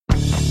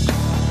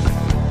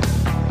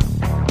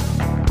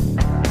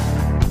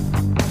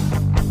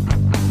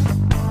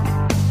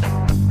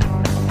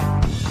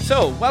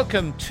So,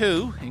 welcome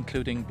to,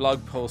 including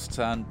blog posts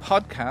and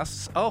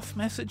podcasts, Off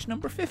Message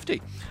number 50.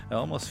 I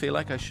almost feel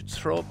like I should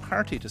throw a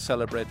party to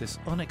celebrate this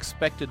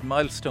unexpected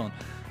milestone,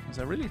 as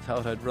I really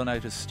thought I'd run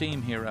out of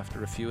steam here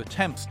after a few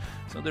attempts.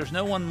 So there's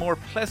no one more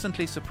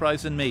pleasantly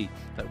surprised than me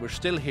that we're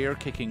still here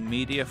kicking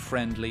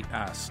media-friendly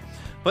ass.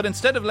 But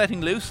instead of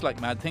letting loose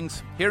like mad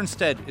things, here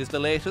instead is the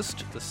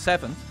latest, the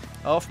 7th,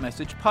 Off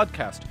Message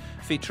podcast,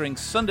 featuring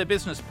Sunday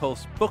Business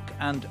Post book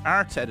and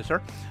arts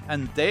editor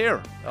and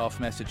their Off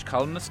Message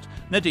columnist,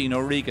 Nadine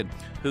O'Regan,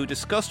 who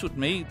discussed with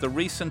me the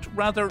recent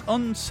rather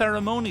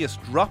unceremonious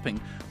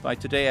dropping by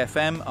Today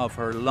FM of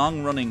her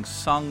long-running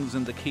Songs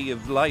in the Key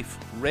of Life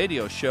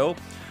radio show,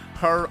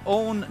 her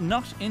own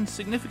not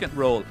insignificant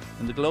role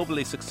in the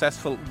globally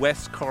successful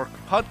West Cork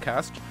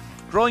podcast,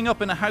 growing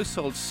up in a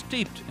household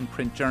steeped in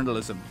print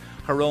journalism,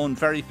 her own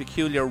very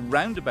peculiar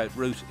roundabout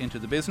route into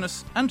the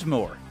business, and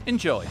more.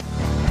 Enjoy.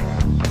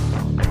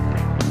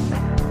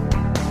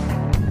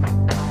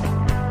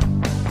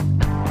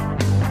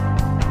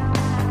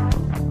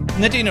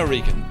 Nadine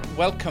O'Regan,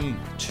 welcome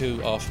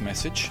to Off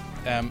Message.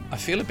 I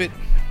feel a bit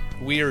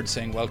weird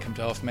saying welcome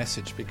to Off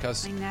Message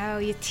because I know,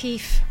 you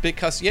thief.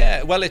 Because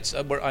well, it's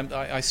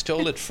I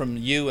stole it from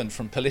you and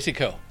from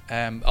Politico.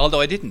 Although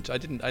I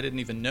didn't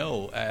even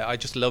know. I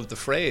just loved the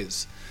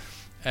phrase.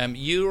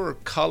 Your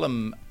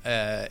column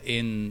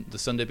in the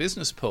Sunday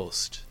Business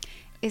Post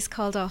is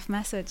called Off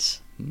Message.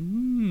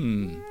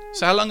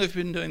 So how long have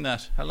you been doing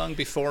that? How long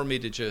before me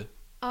did you?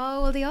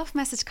 Oh, well, the Off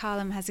Message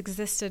column has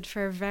existed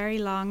for a very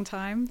long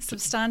time,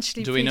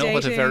 substantially. Do we know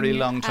what a very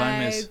long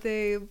time is?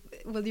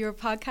 Your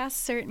podcast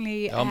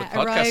certainly my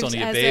podcast arrived only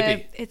as a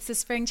baby. It's a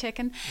spring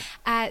chicken.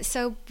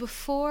 So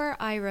before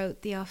I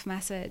wrote the Off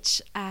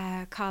Message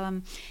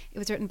column, it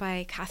was written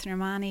by Catherine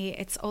Romani.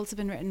 It's also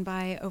been written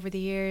by, over the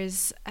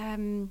years, I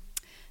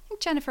think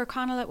Jennifer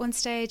O'Connell at one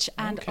stage,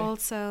 and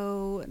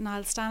also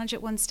Niall Stanage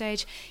at one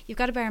stage. You've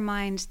got to bear in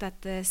mind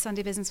that the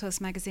Sunday Business Post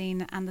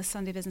magazine and the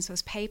Sunday Business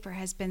Post paper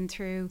has been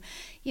through,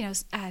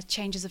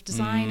 changes of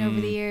design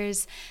over the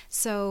years.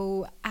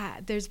 So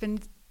there's been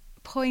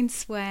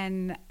points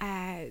when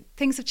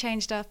things have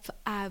changed up,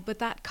 but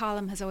that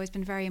column has always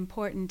been very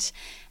important,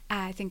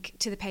 I think,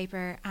 to the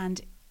paper and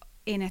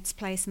in its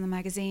place in the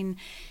magazine,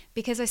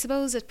 because I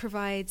suppose it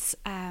provides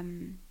a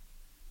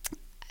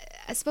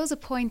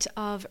point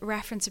of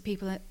reference to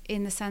people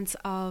in the sense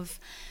of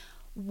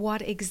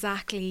what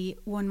exactly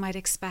one might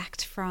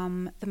expect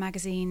from the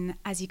magazine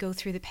as you go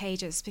through the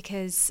pages,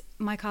 because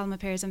my column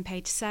appears on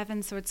page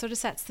 7, so it sort of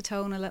sets the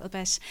tone a little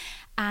bit.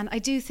 And I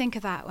do think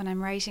of that when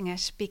I'm writing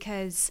it,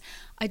 because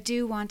I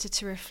do want it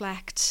to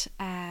reflect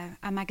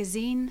a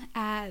magazine,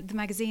 the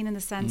magazine in the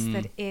sense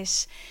that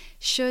it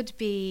should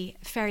be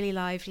fairly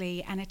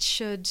lively and it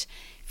should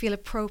feel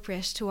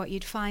appropriate to what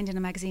you'd find in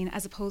a magazine,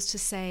 as opposed to,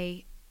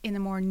 say, in a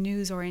more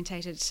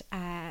news-orientated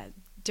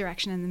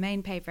direction in the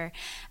main paper.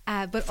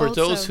 But for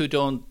also, those who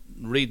don't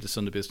read the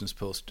Sunday Business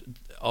Post,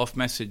 Off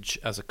Message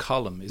as a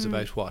column is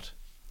about what?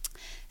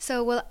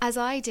 So, well, as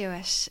I do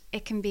it,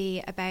 it can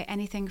be about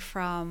anything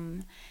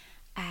from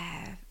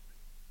a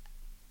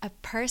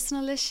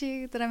personal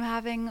issue that I'm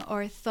having,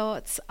 or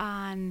thoughts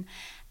on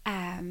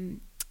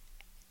an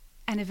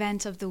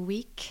event of the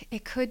week.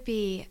 It could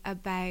be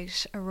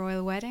about a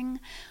royal wedding,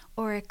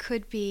 or it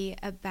could be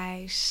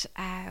about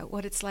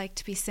what it's like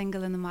to be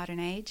single in the modern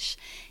age.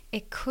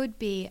 It could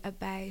be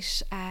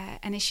about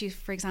an issue,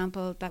 for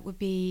example, that would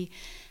be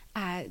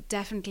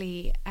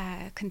definitely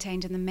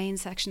contained in the main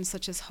section,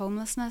 such as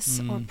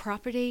homelessness or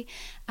property.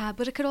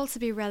 But it could also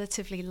be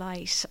relatively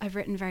light. I've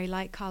written very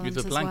light columns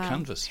as well. You have a blank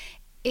canvas.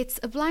 It's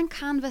a blank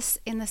canvas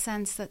in the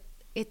sense that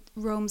it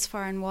roams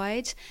far and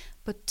wide,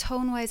 but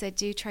tone-wise I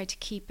do try to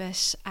keep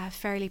it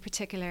fairly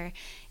particular,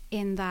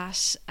 in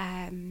that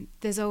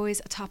there's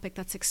always a topic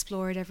that's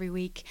explored every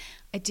week.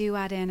 I do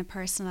add in a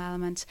personal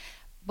element,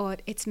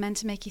 but it's meant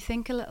to make you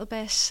think a little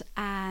bit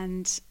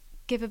and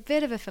give a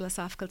bit of a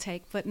philosophical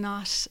take, but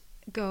not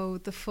go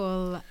the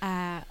full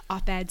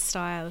op-ed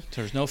style.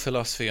 There's no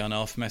philosophy on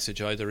Off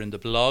Message either in the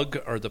blog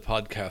or the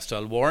podcast.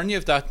 I'll warn you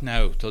of that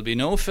now. There'll be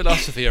no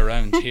philosophy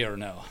around here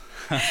now.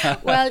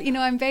 Well,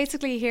 I'm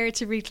basically here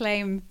to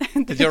reclaim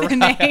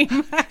the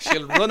name.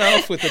 She'll run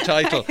off with the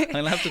title.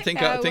 I'll have to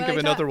think of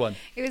another one.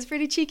 It was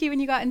pretty cheeky when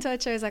you got in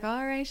touch. I was like,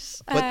 all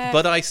right.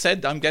 But I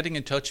said I'm getting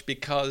in touch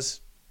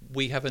because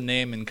we have a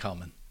name in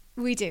common.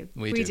 We do.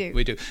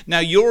 Now,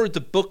 you're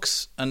the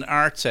books and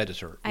arts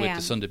editor with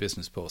the Sunday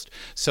Business Post.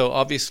 So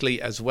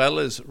obviously, as well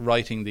as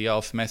writing the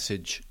Off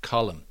Message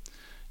column,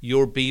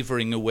 you're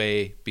beavering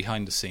away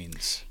behind the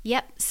scenes.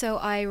 Yep. So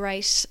I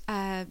write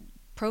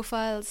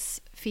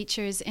profiles,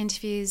 features,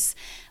 interviews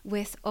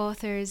with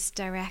authors,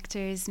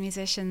 directors,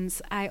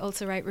 musicians. I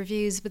also write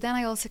reviews, but then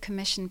I also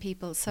commission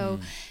people. So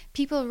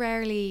people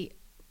rarely,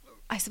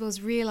 I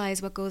suppose,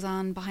 realise what goes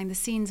on behind the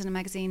scenes in a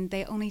magazine.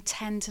 They only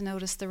tend to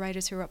notice the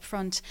writers who are up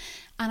front.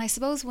 And I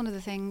suppose one of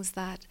the things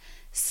that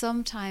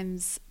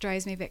sometimes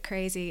drives me a bit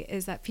crazy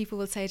is that people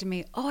will say to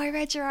me, "Oh, I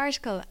read your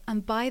article,"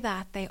 and by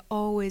that they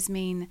always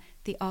mean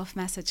the Off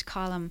Message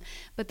column.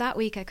 But that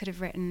week I could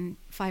have written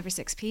 5 or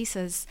 6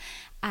 pieces,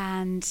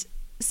 and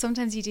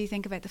sometimes you do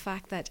think about the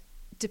fact that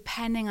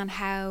depending on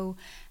how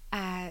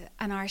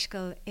an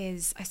article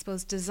is, I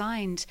suppose,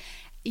 designed,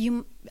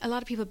 a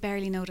lot of people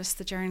barely notice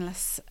the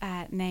journalist's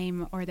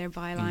name or their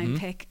byline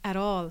pick at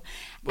all.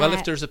 Well,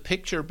 if there's a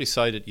picture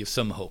beside it, you've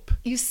some hope.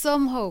 You've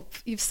some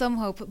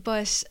hope.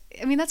 But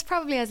I mean, that's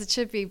probably as it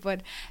should be.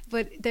 But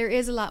there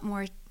is a lot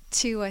more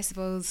to, I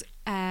suppose,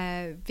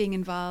 being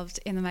involved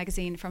in the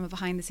magazine from a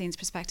behind the scenes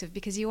perspective,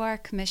 because you are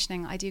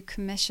commissioning. I do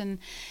commission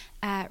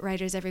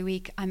writers every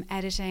week. I'm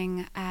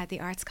editing the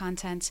arts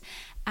content,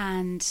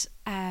 and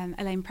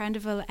Elaine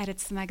Prendeville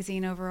edits the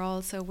magazine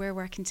overall, so we're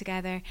working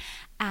together,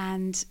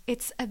 and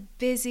it's a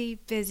busy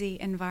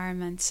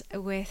environment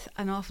with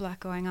an awful lot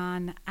going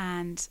on.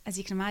 And as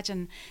you can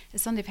imagine, the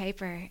Sunday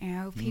paper,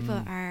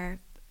 people are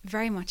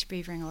very much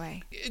beavering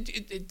away.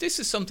 This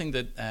is something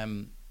that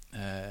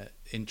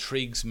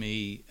intrigues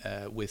me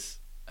with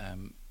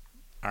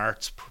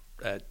arts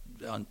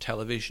on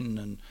television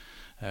and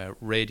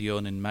radio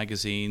and in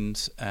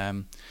magazines.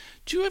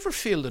 Do you ever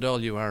feel that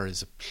all you are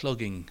is a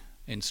plugging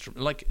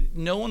instrument? Like,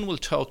 no one will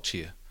talk to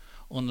you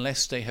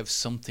unless they have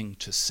something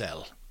to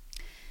sell.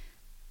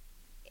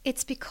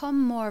 It's become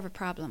more of a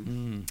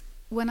problem.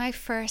 When I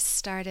first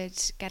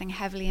started getting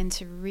heavily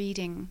into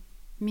reading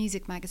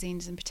music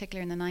magazines, in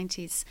particular in the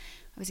 90s,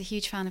 I was a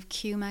huge fan of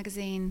Q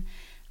magazine.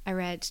 I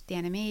read The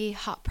NME,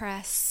 Hot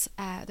Press.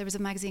 There was a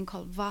magazine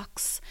called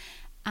Vox,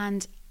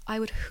 and I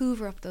would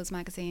hoover up those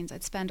magazines.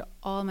 I'd spend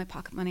all my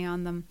pocket money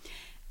on them.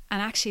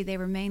 And actually, they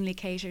were mainly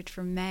catered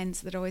for men,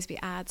 so there'd always be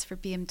ads for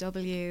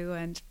BMW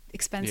and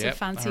expensive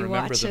fancy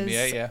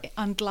watches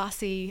on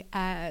glossy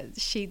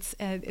sheets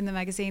in the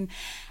magazine.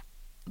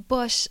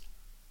 But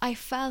I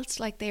felt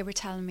like they were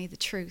telling me the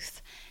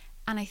truth.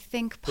 And I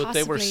think possibly... But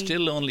they were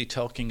still only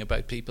talking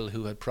about people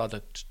who had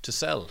product to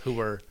sell, who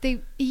were...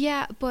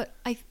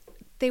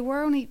 They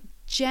were only,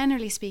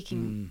 generally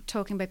speaking,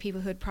 talking about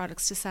people who had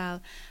products to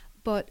sell.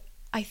 But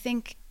I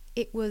think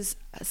it was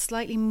a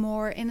slightly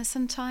more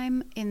innocent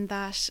time in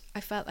that I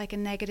felt like a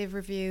negative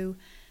review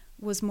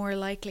was more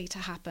likely to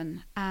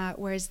happen.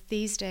 Whereas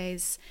these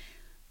days,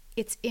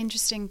 it's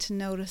interesting to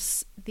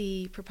notice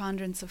the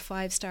preponderance of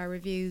 5-star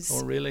reviews.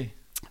 Oh, really?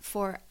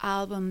 For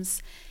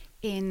albums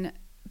in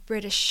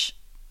British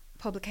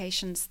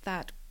publications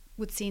that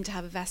would seem to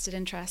have a vested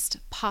interest,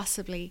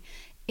 possibly,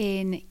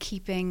 in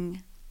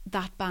keeping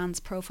that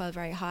band's profile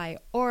very high,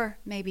 or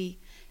maybe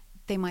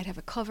they might have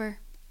a cover.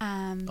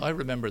 I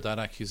remember that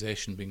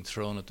accusation being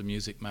thrown at the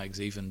music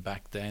mags even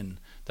back then,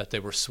 that they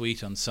were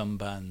sweet on some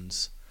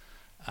bands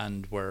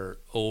and were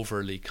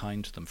overly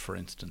kind to them, for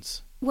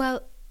instance.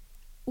 Well,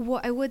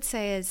 what I would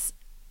say is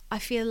I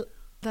feel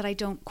that I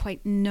don't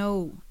quite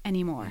know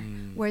anymore.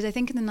 Whereas I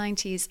think in the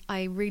 90s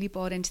I really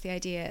bought into the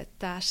idea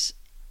that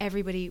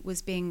everybody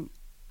was being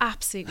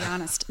absolutely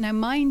honest. Now,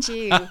 mind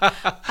you,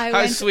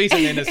 how sweet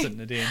and innocent,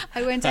 Nadine.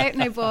 I went out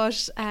and I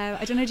bought,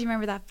 I don't know, do you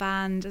remember that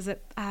band? Is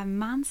it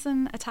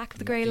Manson, Attack of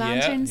the Grey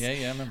Lanterns? Yeah,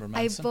 I remember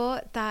Manson. I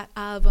bought that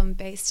album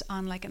based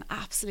on like an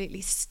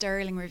absolutely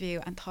sterling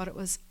review and thought it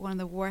was one of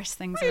the worst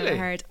things I've ever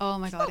heard. Oh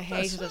my God, I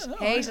hated it.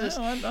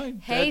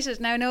 Hated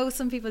it. Now, I know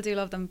some people do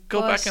love them.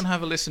 Go back and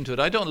have a listen to it.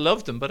 I don't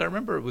love them, but I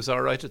remember it was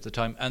all right at the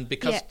time. And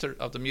because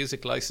of the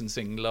music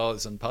licensing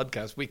laws and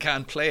podcasts, we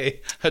can't play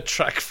a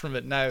track from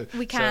it now.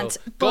 We can't. So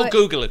go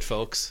Google it,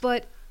 folks.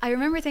 But I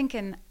remember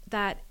thinking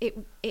that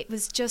it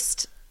was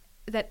just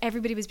that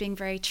everybody was being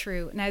very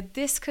true. Now,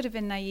 this could have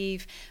been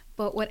naive,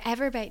 but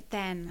whatever about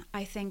then,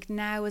 I think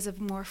now is a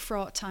more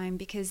fraught time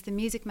because the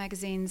music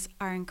magazines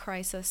are in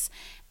crisis.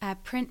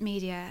 Print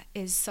media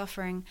is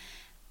suffering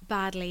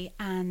badly,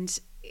 and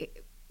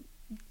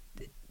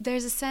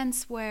there's a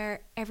sense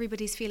where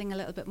everybody's feeling a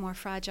little bit more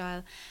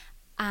fragile.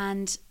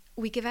 And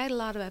we give out a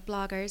lot about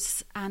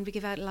bloggers and we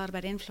give out a lot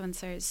about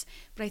influencers,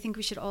 but I think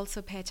we should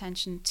also pay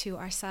attention to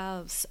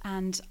ourselves.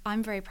 And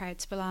I'm very proud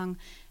to belong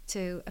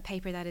to a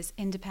paper that is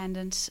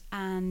independent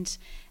and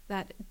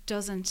that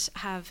doesn't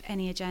have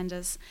any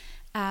agendas.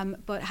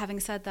 But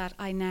having said that,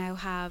 I now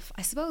have,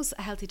 I suppose,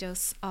 a healthy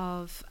dose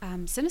of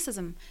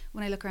cynicism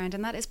when I look around,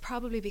 and that is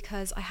probably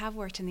because I have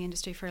worked in the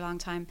industry for a long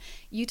time.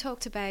 You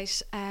talked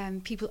about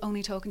people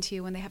only talking to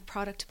you when they have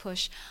product to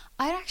push.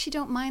 I actually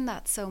don't mind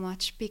that so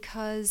much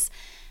because,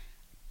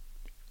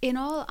 in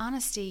all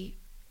honesty,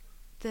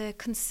 the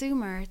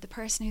consumer, the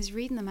person who's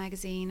reading the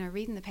magazine or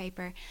reading the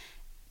paper,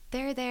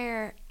 they're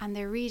there and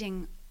they're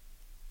reading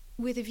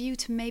with a view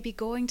to maybe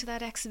going to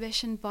that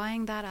exhibition,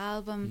 buying that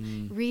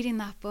album, reading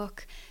that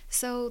book.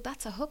 So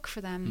that's a hook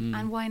for them,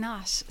 and why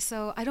not?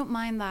 So I don't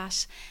mind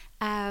that,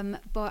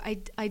 but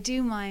I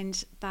do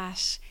mind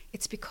that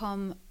it's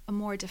become a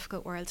more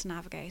difficult world to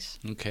navigate.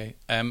 Okay,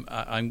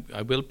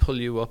 I will pull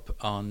you up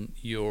on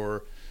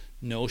your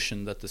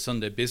notion that the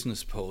Sunday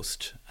Business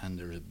Post, and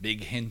there's a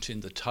big hint in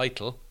the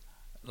title,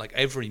 like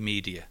every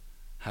media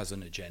has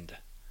an agenda.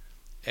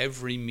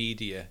 Every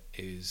media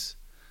is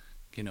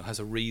has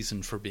a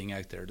reason for being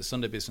out there. The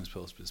Sunday Business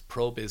Post is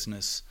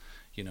pro-business,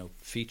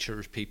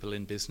 features people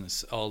in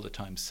business all the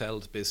time,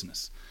 sells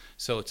business.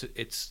 So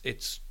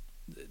it's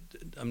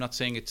I'm not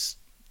saying it's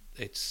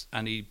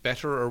any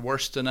better or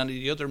worse than any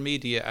of the other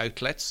media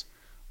outlets,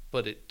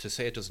 but to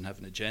say it doesn't have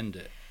an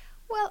agenda.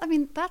 Well, I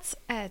mean, that's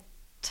a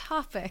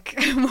topic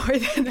more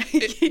than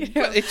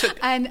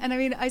and I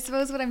mean, I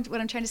suppose what I'm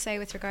trying to say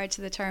with regard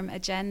to the term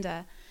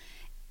agenda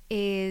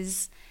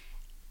is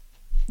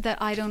that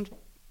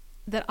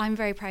I'm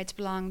very proud to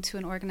belong to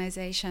an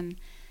organisation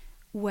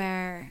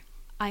where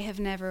I have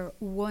never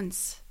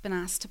once been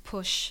asked to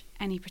push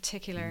any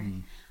particular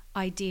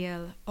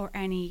ideal or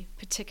any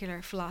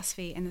particular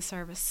philosophy in the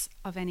service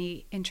of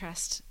any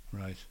interest,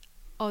 right,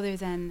 other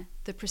than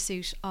the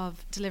pursuit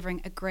of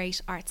delivering a great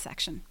art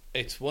section.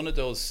 It's one of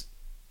those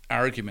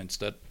arguments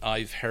that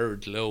I've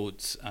heard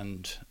loads,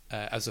 and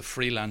as a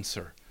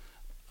freelancer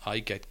I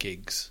get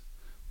gigs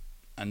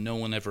and no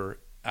one ever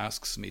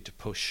asks me to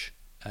push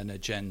an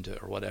agenda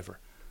or whatever,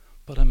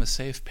 but I'm a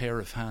safe pair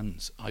of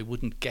hands. I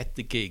wouldn't get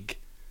the gig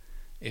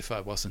if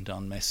I wasn't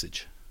on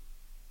message.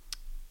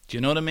 Do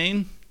you know what I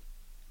mean?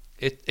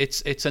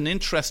 It's an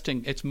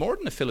interesting, it's more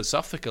than a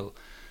philosophical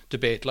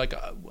debate. Like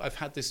I've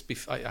had this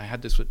I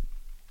had this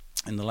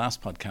in the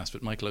last podcast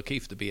with Michael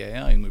O'Keefe, the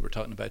BAI, and we were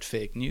talking about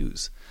fake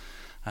news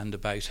and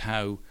about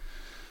how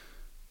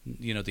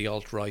the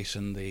alt-right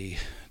and the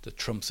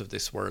Trumps of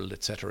this world,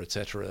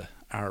 etc.,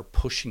 are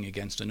pushing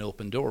against an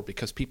open door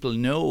because people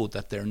know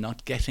that they're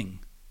not getting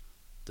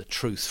the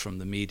truth from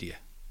the media.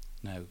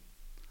 Now,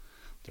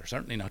 they're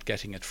certainly not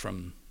getting it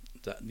from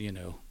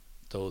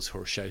those who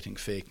are shouting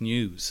fake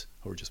news,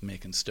 who are just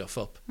making stuff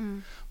up.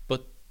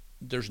 But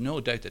there's no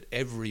doubt that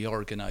every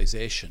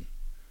organisation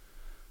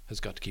has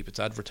got to keep its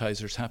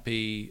advertisers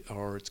happy,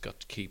 or it's got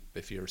to keep,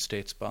 if you're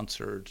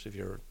state-sponsored, if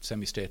you're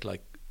semi-state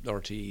like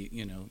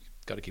RTE,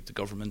 got to keep the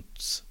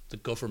governments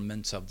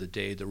of the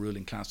day, the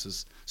ruling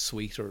classes,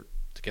 sweet, or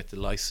to get the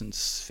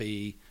licence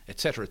fee,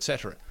 etc.,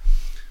 etc.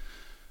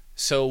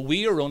 So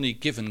we are only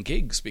given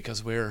gigs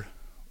because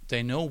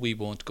they know we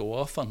won't go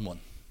off on one.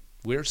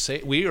 We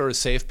are a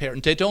safe pair,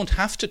 and they don't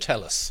have to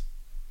tell us.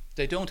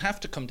 They don't have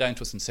to come down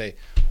to us and say,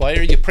 "Why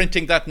are you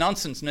printing that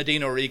nonsense,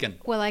 Nadine O'Regan?"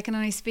 Well, I can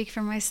only speak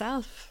for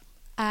myself.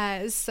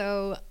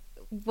 So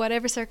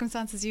whatever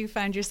circumstances you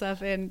found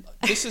yourself in,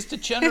 this is the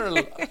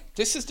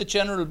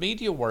general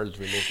media world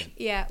we live in.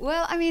 Yeah,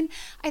 well, I mean,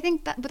 I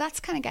think that, but that's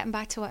kind of getting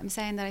back to what I'm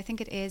saying, that I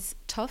think it is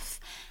tough.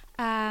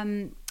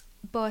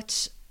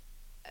 But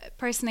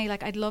personally,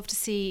 like, I'd love to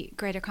see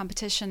greater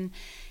competition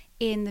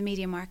in the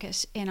media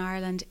market in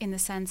Ireland, in the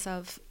sense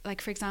of,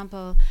 like, for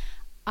example,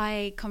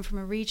 I come from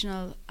a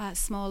regional,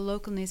 small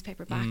local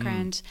newspaper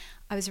background.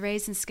 I was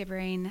raised in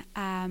Skibbereen.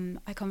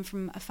 I come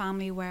from a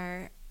family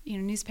where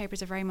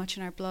newspapers are very much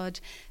in our blood.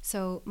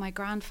 So my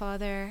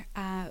grandfather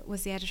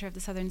was the editor of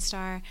the Southern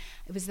Star.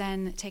 It was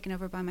then taken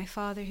over by my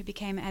father, who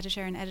became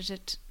editor and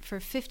edited for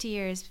 50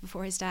 years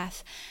before his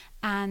death.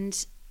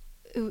 And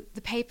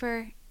the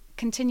paper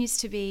continues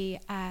to be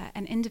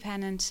an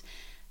independent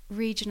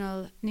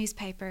regional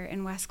newspaper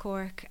in West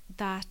Cork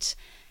that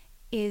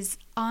is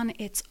on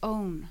its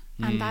own,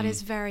 and that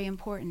is very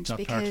important. Not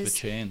because part of a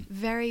chain.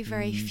 Very,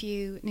 very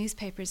few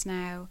newspapers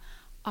now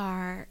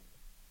are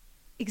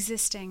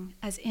existing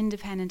as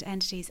independent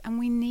entities, and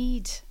we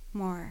need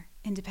more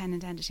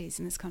independent entities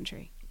in this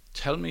country.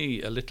 Tell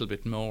me a little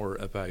bit more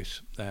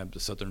about the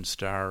Southern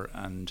Star,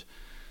 and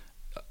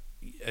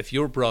if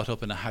you're brought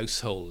up in a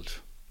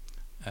household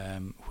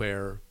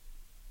where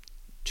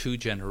two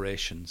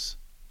generations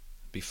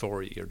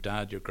before your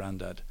dad, your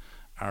granddad,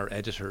 are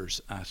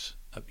editors at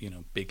a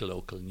big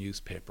local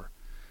newspaper,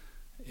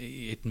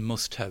 it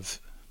must have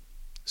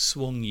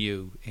swung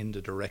you in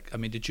the direct. I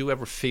mean, did you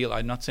ever feel,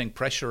 I'm not saying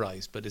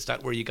pressurized, but is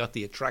that where you got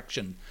the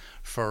attraction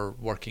for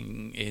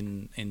working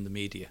in the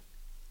media?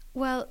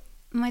 Well,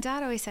 my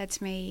dad always said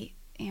to me,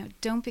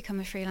 don't become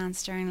a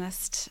freelance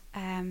journalist.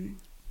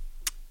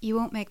 You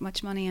won't make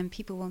much money and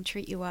people won't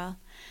treat you well.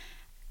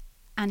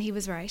 And he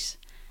was right.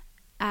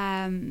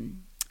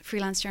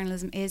 Freelance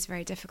journalism is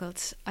very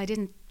difficult. I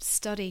didn't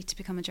study to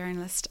become a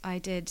journalist. I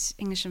did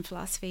English and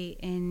philosophy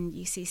in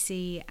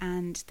UCC,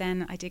 and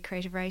then I did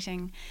creative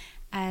writing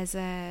as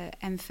a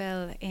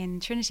MPhil in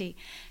Trinity.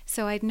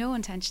 So I had no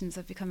intentions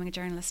of becoming a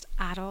journalist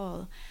at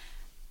all.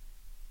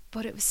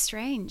 But it was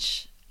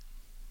strange.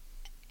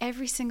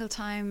 Every single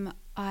time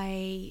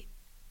I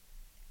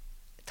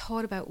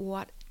thought about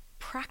what,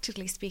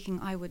 practically speaking,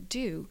 I would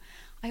do,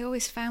 I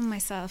always found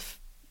myself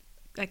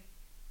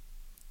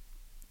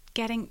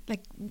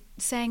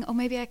saying, oh,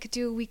 maybe I could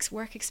do a week's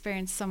work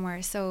experience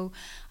somewhere. So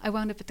I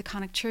wound up at the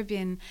Connacht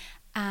Tribune.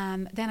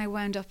 Then I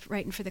wound up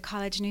writing for the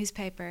college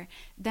newspaper.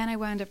 Then I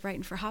wound up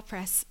writing for Hot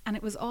Press. And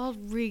it was all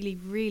really,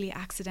 really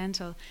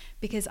accidental,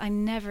 because I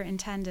never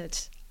intended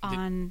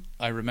on...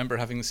 I remember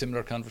having a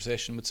similar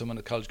conversation with someone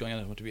at college going,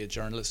 I want to be a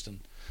journalist, and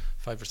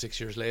 5 or 6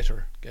 years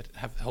later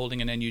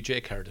holding an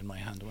NUJ card in my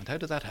hand. I went, how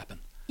did that happen?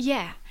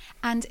 Yeah.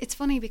 And it's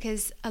funny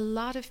because a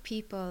lot of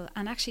people,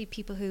 and actually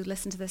people who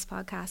listen to this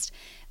podcast,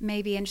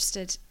 may be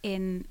interested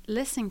in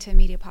listening to a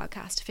media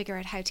podcast to figure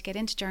out how to get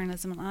into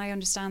journalism. And I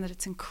understand that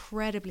it's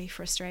incredibly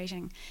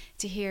frustrating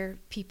to hear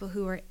people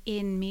who are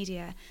in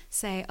media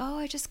say, "Oh,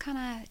 I just kind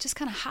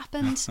of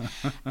happened."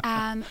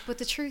 But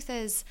the truth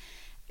is,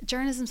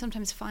 journalism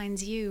sometimes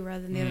finds you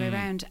rather than the other way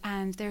around,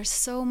 and there are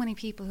so many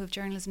people who have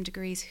journalism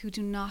degrees who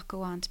do not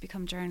go on to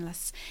become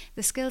journalists.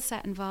 The skill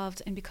set involved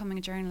in becoming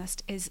a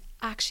journalist is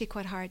actually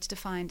quite hard to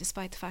define,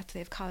 despite the fact that they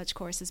have college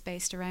courses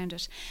based around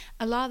it.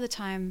 A lot of the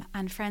time,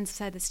 and friends have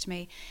said this to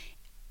me,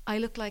 I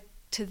look like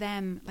to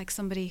them like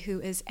somebody who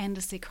is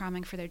endlessly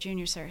cramming for their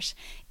junior cert,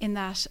 in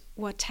that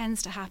what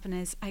tends to happen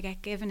is I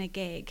get given a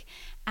gig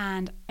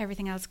and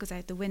everything else goes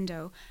out the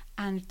window,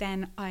 and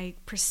then I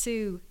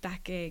pursue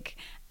that gig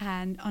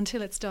and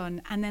until it's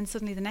done, and then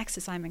suddenly the next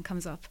assignment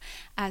comes up.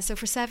 So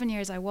for 7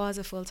 years I was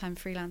a full-time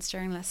freelance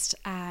journalist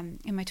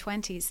in my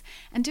 20s,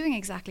 and doing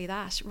exactly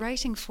that,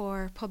 writing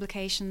for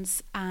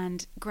publications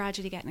and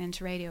gradually getting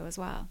into radio as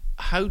well.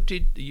 How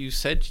did you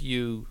said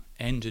you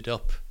ended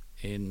up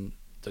in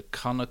the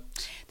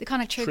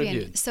Connacht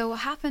Tribune? So what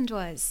happened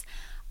was,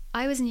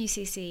 I was in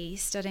UCC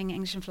studying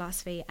English and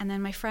philosophy, and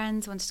then my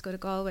friends wanted to go to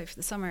Galway for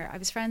the summer. I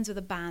was friends with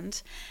a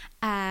band,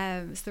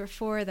 so there were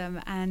 4 of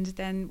them, and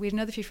then we had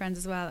another few friends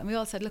as well, and we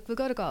all said, look, we'll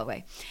go to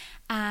Galway.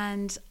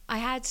 And I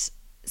had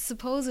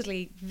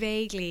supposedly,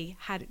 vaguely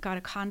had got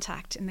a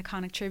contact in the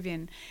Connacht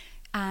Tribune,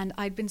 and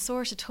I'd been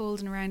sort of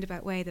told in a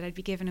roundabout way that I'd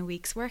be given a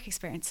week's work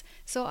experience.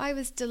 So I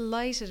was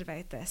delighted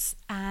about this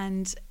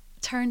and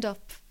turned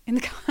up in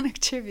the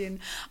Connacht Tribune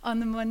on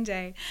the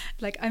Monday,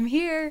 like, I'm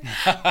here.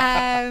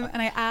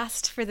 And I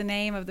asked for the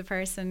name of the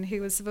person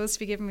who was supposed to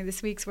be giving me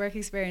this week's work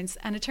experience,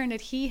 and it turned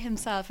out he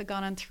himself had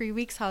gone on 3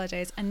 weeks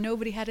holidays and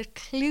nobody had a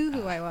clue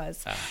who I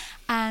was.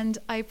 And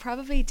I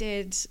probably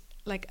did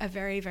like a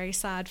very, very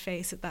sad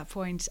face at that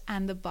point,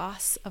 and the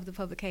boss of the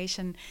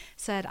publication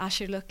said,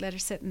 Asher, look, let her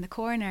sit in the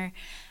corner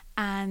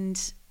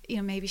and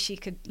maybe she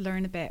could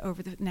learn a bit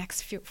over the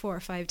next 4 or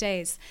 5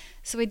 days.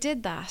 So I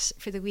did that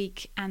for the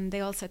week, and they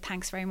all said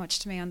thanks very much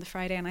to me on the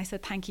Friday, and I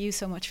said thank you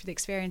so much for the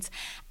experience.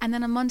 And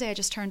then on Monday I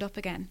just turned up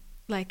again.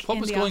 Like, what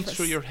in was the going office.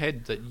 through your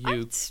head that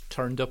you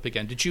turned up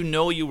again? Did you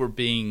know you were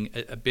being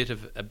a bit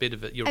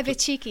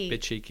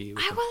cheeky?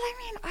 Well, I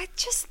mean, I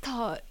just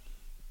thought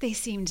they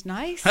seemed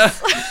nice.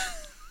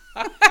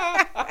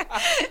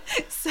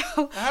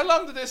 So how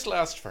long did this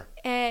last for?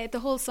 The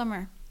whole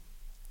summer.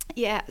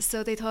 Yeah,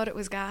 so they thought it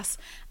was gas.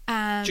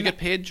 Did you get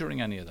paid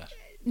during any of that?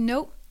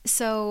 No.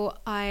 So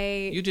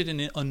You did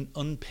an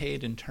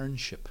unpaid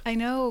internship. I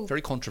know.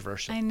 Very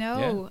controversial. I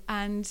know.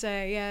 Yeah. And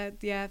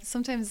yeah.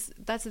 Sometimes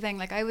that's the thing.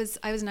 Like, I was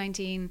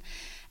 19,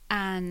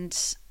 and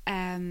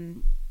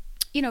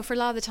for a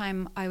lot of the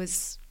time I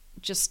was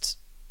just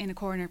in a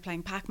corner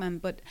playing Pac-Man.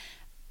 But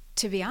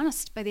to be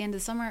honest, by the end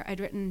of the summer,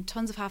 I'd written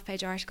tons of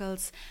half-page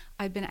articles.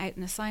 I'd been out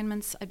in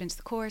assignments. I'd been to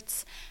the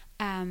courts.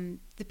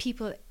 The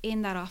people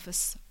in that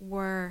office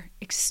were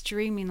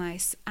extremely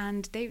nice,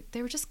 and they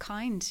were just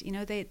kind.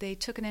 They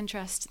took an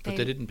interest. But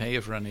they didn't pay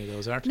you for any of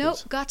those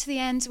articles? No, got to the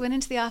end, went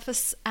into the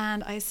office,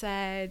 and I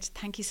said,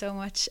 thank you so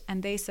much.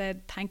 And they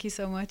said, thank you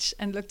so much,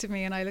 and looked at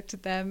me, and I looked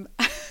at them.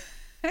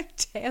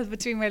 Tail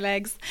between my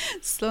legs,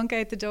 slunk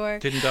out the door.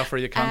 Didn't offer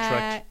you a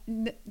contract?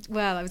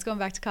 Well, I was going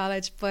back to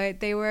college,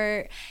 but they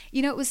were,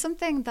 it was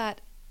something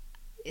that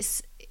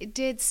it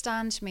did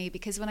stand to me,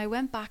 because when I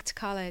went back to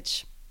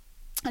college,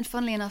 and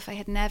funnily enough, I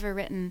had never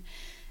written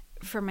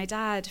for my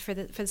dad for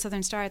the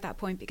Southern Star at that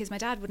point, because my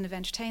dad wouldn't have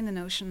entertained the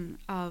notion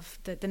of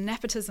the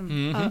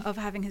nepotism of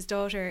having his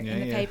daughter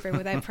in the paper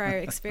without prior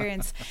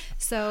experience.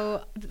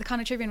 So the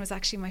Connacht Tribune was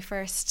actually my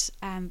first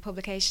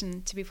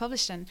publication to be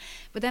published in.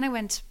 But then I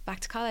went back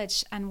to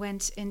college and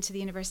went into the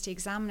University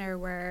Examiner,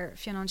 where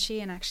Fionn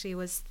Sheehan actually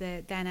was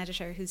the then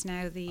editor, who's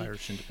now the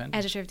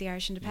editor of the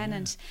Irish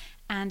Independent. Yeah.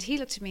 And he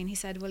looked at me and he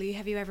said, well,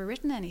 have you ever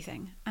written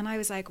anything? And I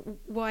was like,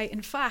 why,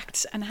 in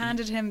fact, and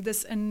handed him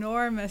this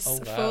enormous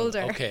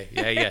folder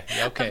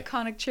of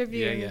Connacht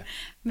Tribune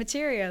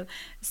material.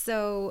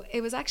 So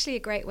it was actually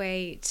a great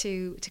way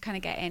to kind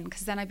of get in,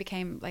 because then I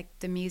became like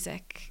the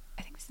music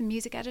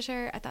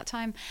editor at that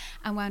time,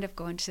 and wound up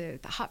going to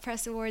the Hot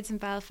Press Awards in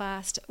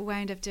Belfast,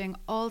 wound up doing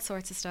all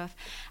sorts of stuff.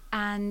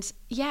 And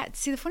yeah,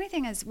 see, the funny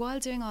thing is, while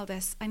doing all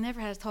this, I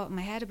never had a thought in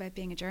my head about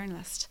being a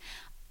journalist.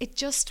 It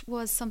just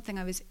was something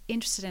I was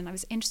interested in. I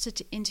was interested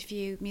to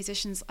interview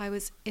musicians. I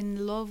was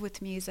in love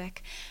with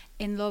music,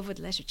 in love with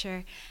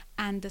literature,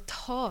 and the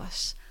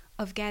thought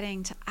of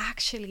getting to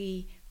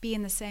actually be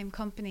in the same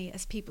company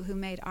as people who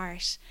made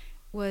art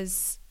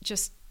was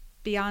just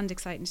beyond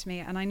exciting to me.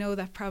 And I know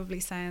that probably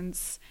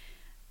sounds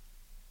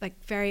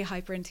like very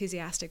hyper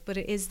enthusiastic, but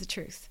it is the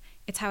truth.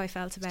 It's how I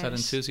felt about it.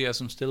 Is that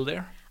enthusiasm still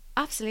there?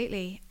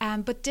 Absolutely,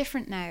 but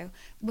different now.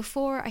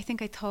 Before, I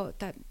think I thought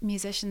that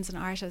musicians and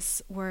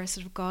artists were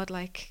sort of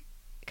godlike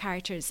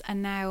characters,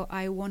 and now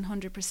I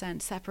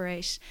 100%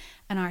 separate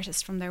an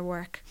artist from their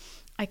work.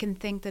 I can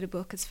think that a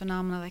book is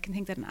phenomenal, I can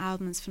think that an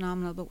album is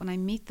phenomenal, but when I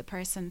meet the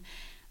person,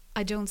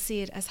 I don't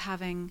see it as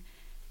having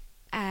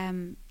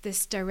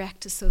this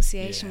direct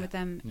association with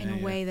them in Yeah, a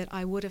yeah. way that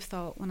I would have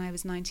thought when I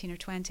was 19 or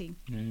 20.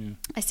 Yeah.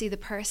 I see the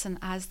person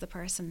as the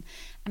person,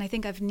 and I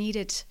think I've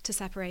needed to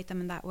separate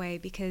them in that way,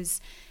 because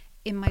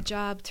in my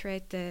job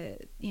throughout the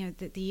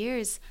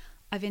years,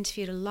 I've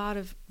interviewed a lot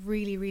of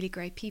really, really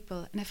great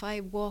people, and if I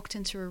walked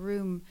into a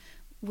room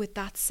with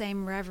that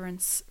same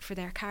reverence for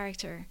their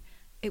character,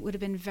 it would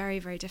have been very,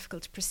 very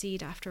difficult to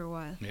proceed after a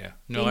while. Yeah,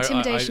 The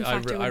intimidation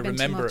factor would I have been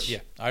too remember. much. Yeah,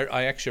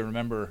 I actually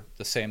remember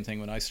the same thing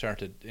when I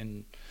started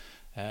in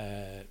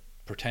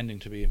pretending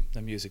to be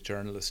a music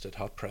journalist at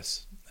Hot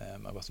Press.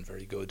 I wasn't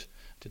very good;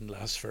 didn't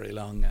last very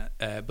long.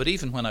 But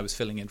even when I was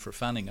filling in for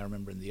Fanning, I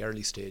remember in the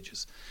early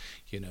stages,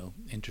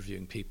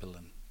 interviewing people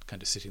and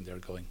kind of sitting there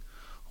going,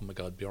 "Oh my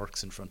God,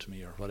 Björk's in front of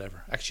me," or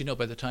whatever. Actually, no.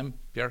 By the time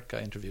I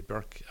interviewed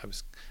Björk, I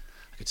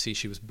could see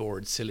she was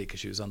bored silly because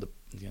she was on the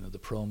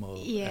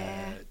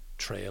promo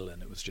trail,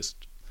 and it was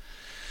just.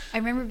 I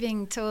remember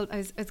being told I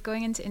was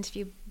going in to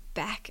interview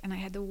Beck, and I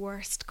had the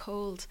worst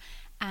cold,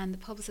 and the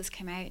publicist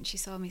came out and she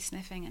saw me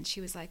sniffing, and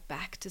she was like,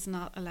 "Beck does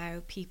not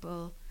allow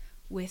people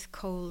with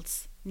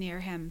colds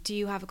near him. Do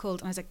you have a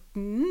cold?" And I was like,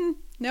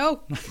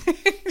 no.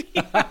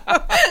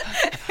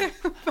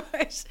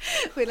 But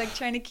we're like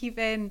trying to keep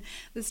in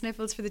the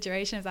sniffles for the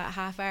duration of that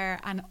half hour,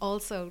 and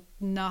also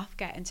not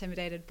get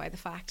intimidated by the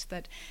fact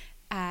that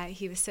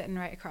he was sitting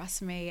right across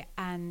from me,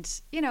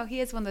 and he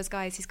is one of those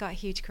guys. He's got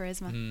huge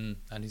charisma,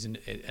 and he's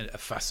a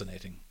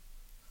fascinating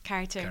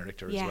character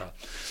as well.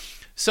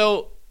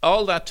 So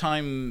all that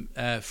time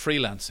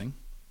freelancing.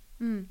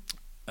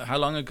 How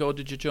long ago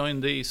did you join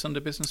the Sunday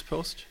Business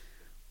Post?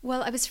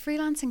 Well, I was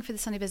freelancing for the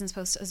Sunday Business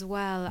Post as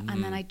well,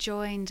 and then I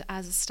joined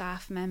as a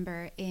staff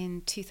member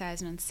in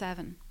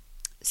 2007.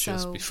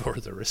 Just before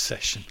the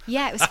recession.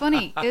 Yeah, it was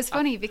funny. It was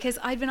funny because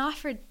I'd been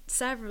offered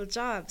several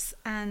jobs,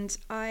 and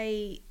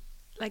I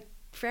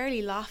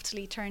fairly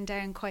loftily turned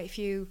down quite a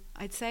few.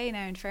 I'd say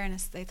now, in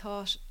fairness, I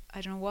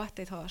don't know what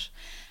they thought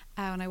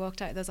when I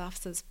walked out of those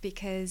offices,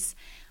 because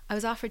I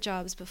was offered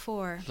jobs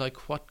before.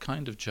 Like what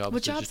kind of jobs? Well,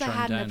 did jobs you turn I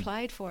hadn't down?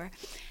 applied for.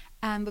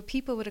 But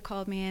people would have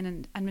called me in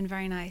and been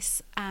very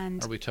nice.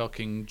 And are we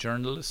talking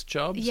journalist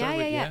jobs?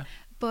 Yeah.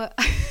 But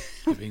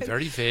you're being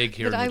very vague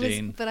here,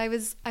 Nadine. I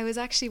was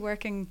actually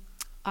working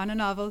on a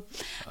novel,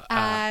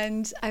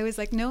 and I was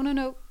like,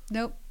 no,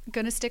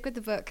 going to stick with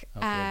the book.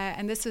 Okay.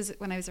 And this was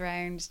when I was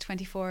around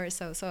 24 or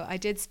so. So I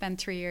did spend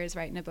 3 years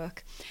writing a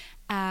book,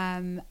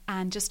 and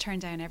just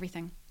turned down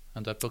everything.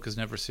 And that book has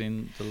never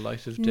seen the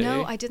light of day?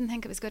 No, I didn't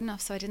think it was good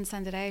enough, so I didn't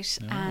send it out.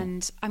 No.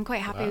 And I'm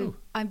quite happy. Wow.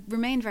 I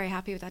remained very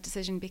happy with that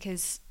decision,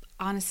 because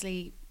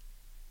honestly,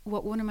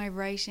 what one of my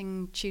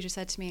writing tutors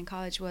said to me in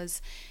college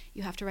was,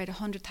 you have to write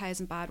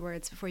 100,000 bad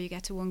words before you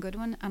get to one good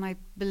one. And I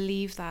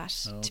believe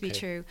that to be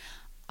true.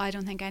 I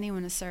don't think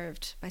anyone is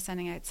served by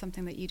sending out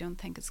something that you don't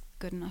think is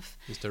good enough.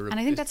 And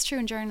I think that's true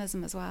in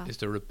journalism as well. Is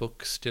there a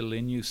book still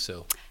in you,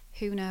 so?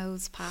 Who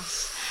knows, Pat?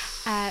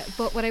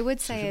 But what I would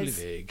say is,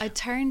 vague. I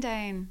turned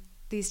down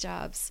these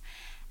jobs,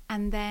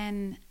 and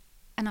then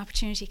an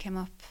opportunity came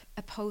up.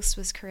 A post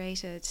was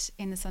created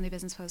in the Sunday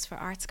Business Post for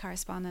arts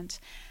correspondent,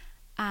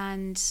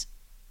 and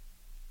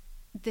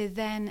the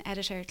then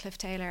editor, Cliff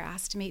Taylor,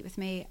 asked to meet with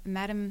me.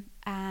 Met him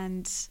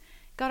and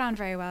got on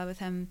very well with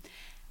him,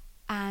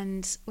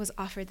 and was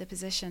offered the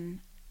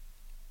position.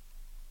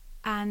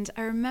 And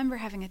I remember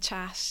having a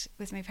chat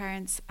with my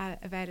parents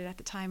about it at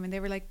the time, and they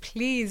were like,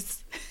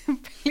 please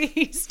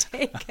take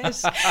it.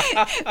 Because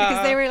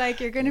they were like,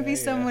 you're going to be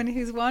someone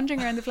who's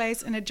wandering around the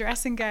place in a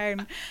dressing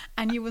gown,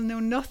 and you will know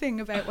nothing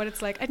about what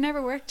it's like. I'd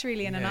never worked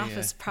really in an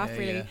office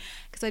properly,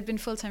 because I'd been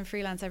full-time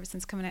freelance ever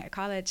since coming out of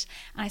college.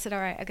 And I said,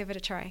 all right, I'll give it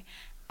a try.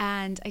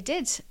 And I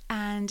did.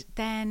 And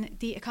then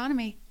the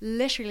economy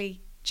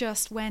literally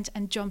just went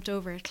and jumped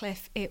over a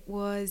cliff. It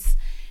was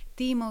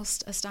the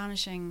most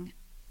astonishing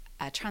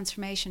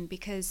transformation,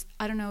 because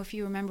I don't know if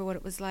you remember what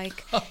it was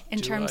like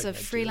in terms of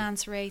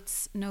freelance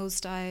rates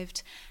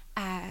nosedived,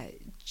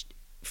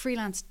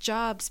 freelance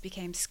jobs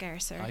became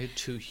scarcer. I had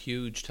 2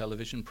 huge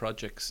television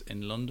projects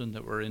in London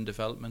that were in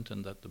development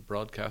and that the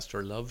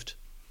broadcaster loved,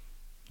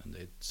 and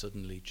they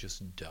suddenly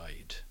just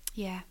died.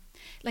 Yeah,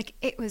 like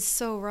it was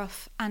so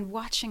rough, and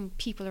watching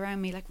people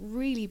around me, like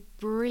really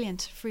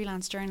brilliant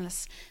freelance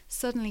journalists,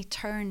 suddenly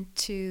turn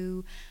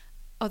to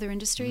other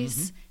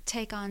industries,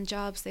 take on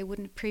jobs they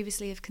wouldn't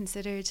previously have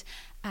considered,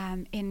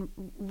 in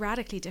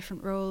radically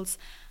different roles.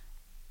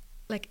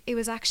 Like, it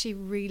was actually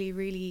really,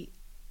 really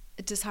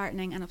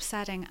disheartening and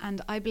upsetting. And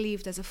I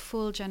believe there's a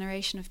full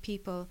generation of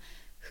people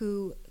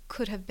who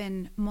could have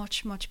been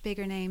much, much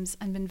bigger names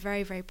and been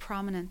very, very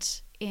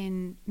prominent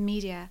in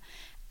media,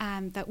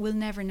 that we'll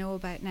never know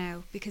about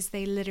now, because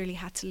they literally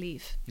had to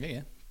leave.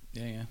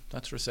 Yeah,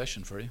 that's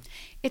recession for you.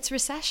 It's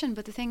recession,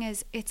 but the thing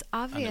is, it's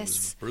obvious. And it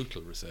was a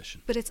brutal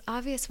recession. But it's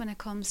obvious when it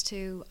comes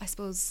to, I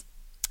suppose,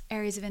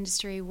 areas of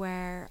industry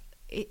where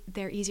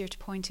they're easier to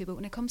point to. But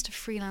when it comes to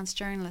freelance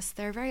journalists,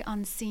 they're a very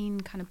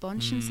unseen kind of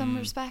bunch in some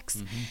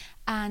respects.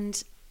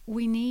 And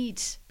we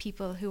need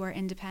people who are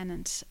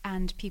independent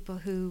and people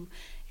who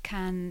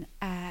can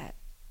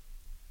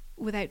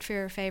without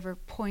fear or favour,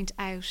 point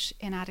out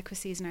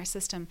inadequacies in our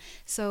system.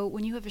 So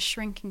when you have a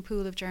shrinking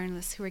pool of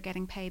journalists who are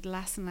getting paid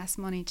less and less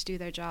money to do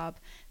their job,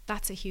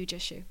 that's a huge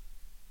issue.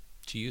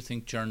 Do you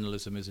think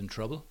journalism is in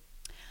trouble?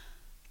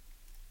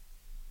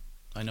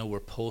 I know we're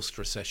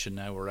post-recession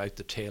now, we're out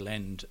the tail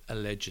end,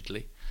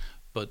 allegedly,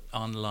 but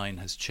online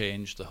has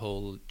changed the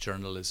whole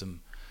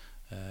journalism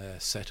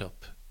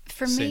setup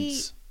for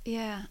since. Me,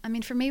 yeah. I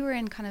mean, for me, we're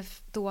in kind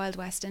of the Wild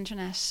West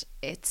internet.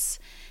 It's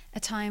a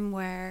time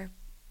where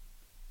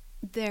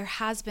there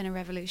has been a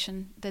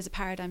revolution. There's a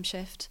paradigm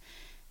shift.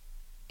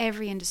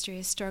 Every industry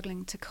is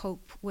struggling to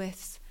cope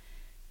with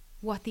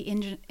what the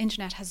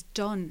internet has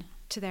done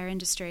to their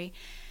industry.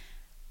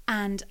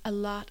 And a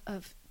lot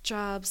of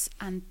jobs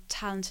and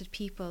talented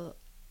people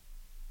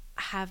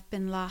have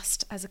been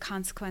lost as a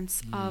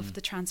consequence of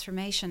the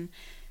transformation.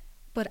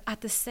 But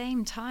at the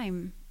same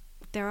time,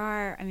 there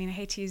are, I mean, I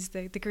hate to use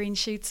the green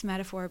shoots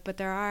metaphor, but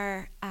there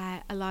are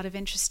a lot of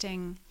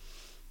interesting,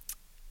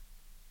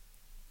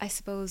 I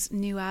suppose,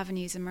 new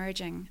avenues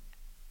emerging.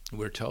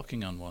 We're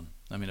talking on one.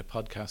 I mean, a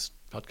podcast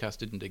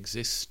didn't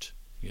exist,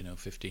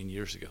 15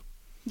 years ago.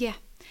 Yeah.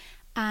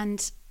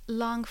 And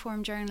long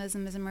form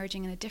journalism is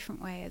emerging in a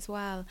different way as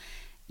well.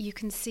 You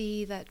can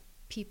see that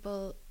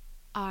people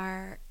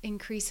are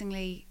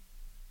increasingly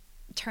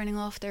turning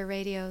off their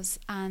radios,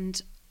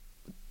 and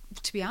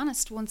to be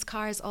honest, once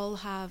cars all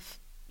have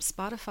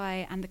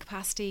Spotify and the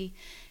capacity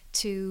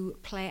to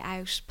play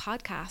out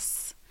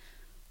podcasts,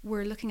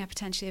 we're looking at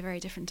potentially a very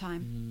different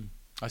time.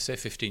 I say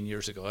 15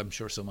 years ago. I'm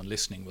sure someone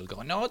listening will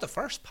go, no, the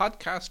first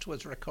podcast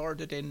was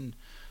recorded in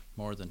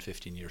more than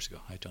 15 years ago.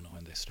 I don't know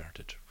when they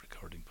started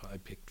recording. I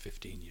picked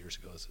 15 years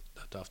ago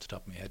off the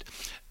top of my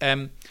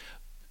head.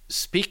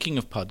 Speaking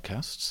of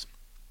podcasts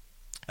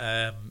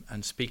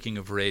and speaking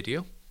of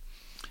radio,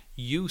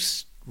 you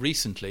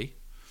recently,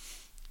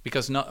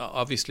 because not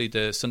obviously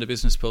the Sunday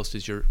Business Post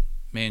is your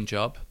main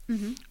job,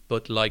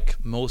 but like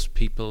most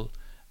people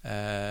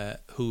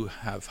who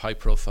have high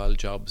profile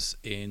jobs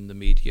in the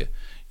media,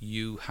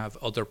 you have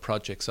other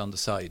projects on the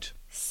side.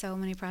 So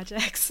many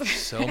projects.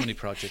 So many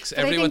projects.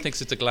 Everyone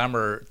thinks it's a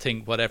glamour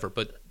thing, whatever,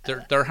 but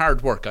they're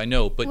hard work, I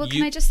know. But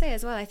can I just say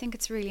as well, I think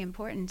it's really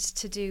important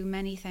to do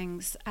many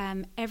things.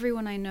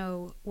 Everyone I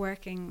know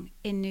working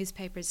in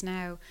newspapers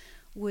now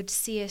would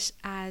see it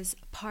as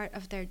part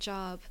of their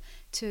job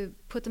to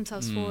put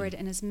themselves forward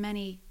in as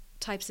many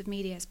types of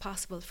media as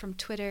possible, from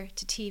Twitter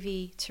to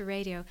TV to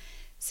radio,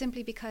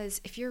 simply because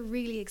if you're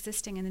really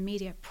existing in the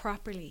media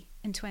properly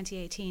in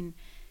 2018,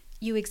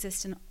 you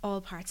exist in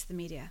all parts of the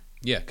media.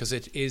 Yeah, because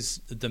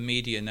the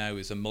media now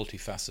is a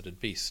multifaceted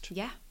beast.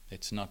 Yeah.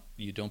 It's not,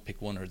 you don't pick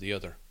one or the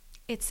other.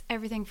 It's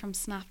everything from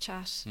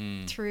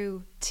Snapchat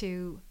through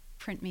to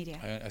print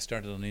media. I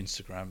started on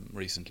Instagram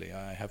recently.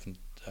 I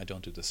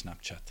don't do the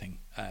Snapchat thing.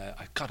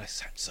 I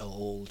sound so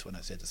old when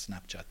I say the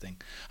Snapchat thing.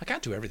 I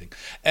can't do everything.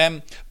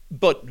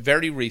 But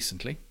very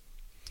recently,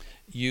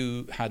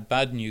 you had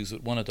bad news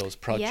with one of those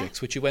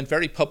projects, which you went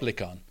very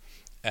public on.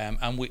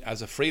 And we,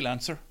 as a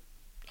freelancer,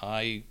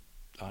 I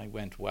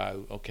went,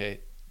 wow,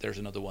 okay, there's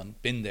another one.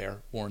 Been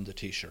there, worn the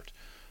T-shirt.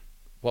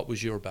 What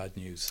was your bad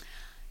news?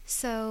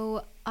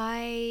 So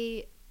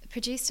I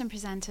produced and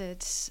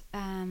presented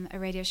a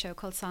radio show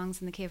called Songs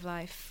in the Key of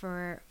Life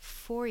for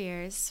 4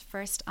 years,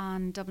 first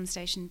on Dublin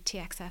station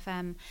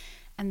TXFM,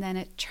 and then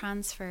it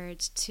transferred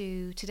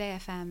to Today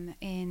FM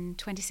in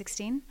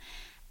 2016.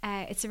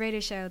 It's a radio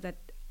show that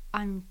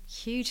I'm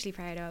hugely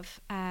proud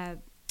of. I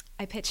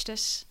pitched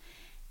it,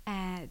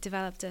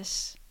 developed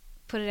it,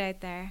 put it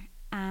out there,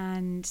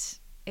 and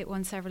it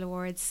won several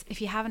awards.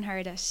 If you haven't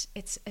heard it,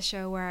 it's a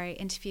show where I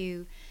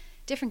interview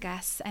different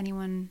guests.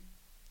 Anyone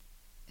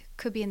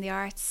could be in the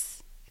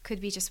arts,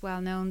 could be just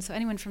well known. So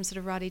anyone from sort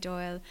of Roddy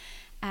Doyle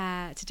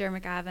to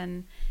Dermot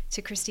Gavin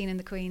to Christine and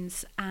the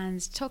Queens,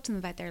 and talk to them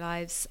about their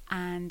lives,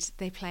 and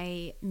they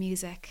play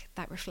music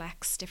that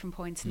reflects different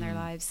points in their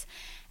lives.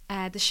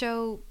 The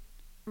show,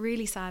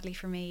 really sadly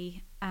for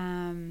me,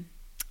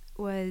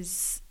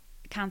 was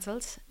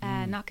cancelled,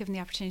 not given the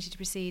opportunity to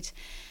proceed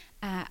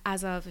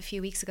as of a few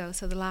weeks ago.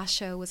 So the last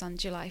show was on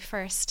July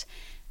 1st.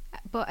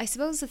 But I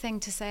suppose the thing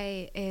to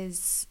say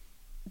is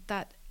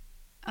that,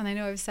 and I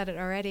know I've said it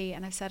already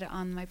and I've said it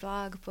on my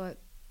blog, but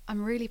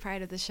I'm really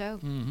proud of the show.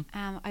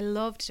 I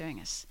loved doing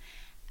it.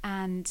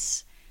 And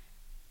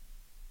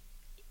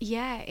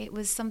yeah, it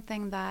was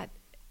something that...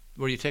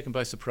 Were you taken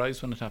by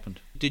surprise when it happened?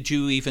 Did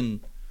you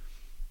even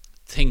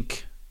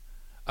think...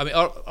 I mean,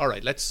 all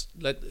right, let's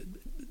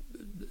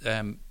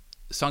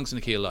Songs in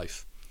the Key of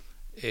Life.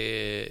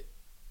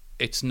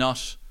 It's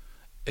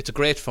a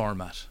great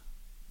format.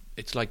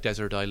 It's like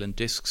Desert Island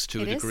Discs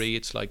to a degree.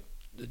 It's like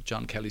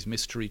John Kelly's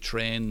Mystery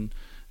Train.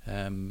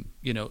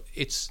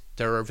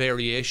 There are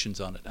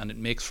variations on it, and it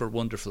makes for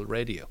wonderful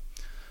radio.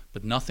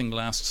 But nothing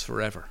lasts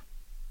forever,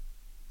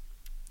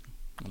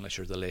 unless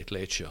you're the Late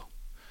Late Show.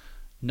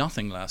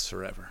 Nothing lasts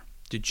forever.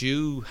 Did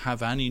you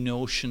have any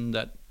notion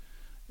that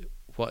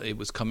what it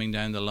was coming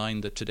down the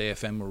line, that Today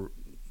FM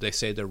they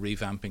say they're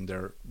revamping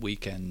their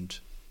weekend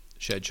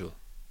schedule?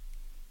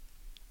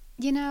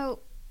 You know,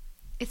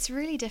 It's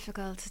really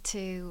difficult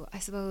to, I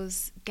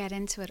suppose, get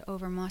into it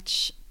over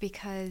much,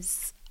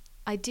 because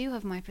I do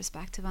have my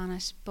perspective on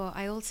it, but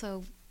I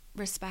also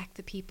respect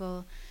the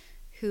people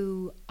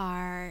who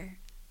are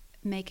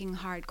making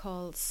hard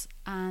calls.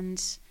 And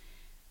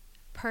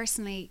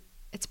personally,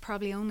 it's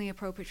probably only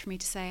appropriate for me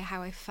to say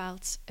how I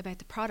felt about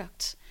the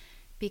product,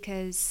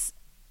 because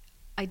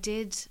I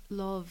did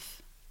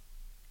love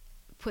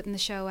putting the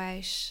show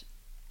out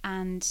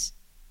and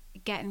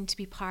getting to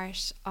be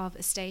part of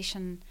a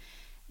station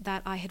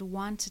that I had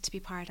wanted to be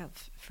part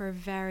of for a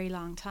very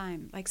long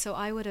time. Like, so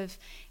I would have,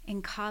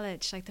 in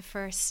college, like the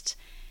first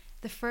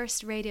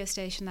radio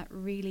station that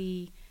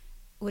really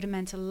would have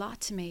meant a lot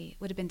to me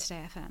would have been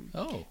Today FM.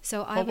 Oh,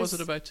 so what was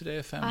it about Today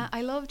FM?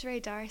 I loved Ray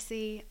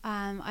Darcy.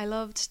 I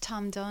loved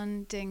Tom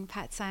Dunn doing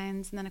Pet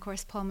Sounds, and then of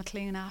course Paul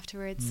McClune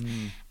afterwards.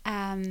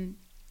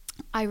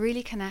 I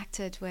really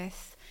connected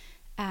with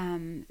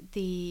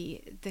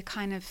the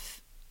kind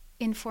of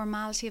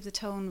informality of the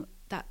tone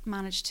that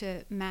managed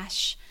to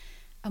mesh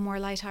a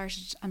more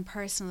light-hearted and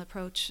personal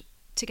approach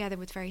together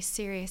with very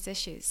serious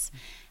issues.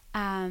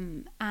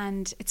 And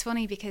it's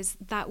funny because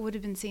that would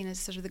have been seen as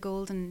sort of the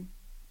golden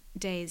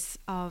days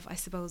of, I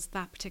suppose,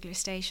 that particular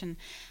station.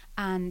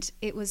 And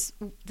it was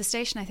the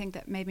station, I think,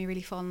 that made me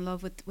really fall in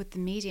love with the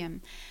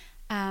medium.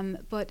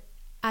 But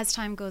as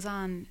time goes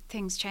on,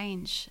 things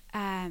change.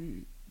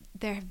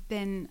 There have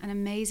been an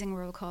amazing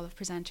roll call of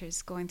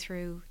presenters going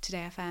through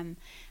Today FM,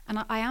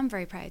 and I am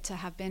very proud to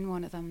have been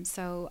one of them.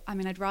 So, I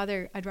mean, I'd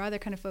rather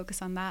kind of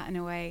focus on that in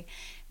a way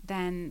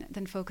than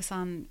focus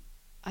on,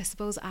 I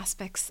suppose,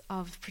 aspects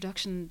of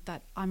production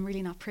that I'm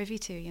really not privy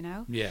to, you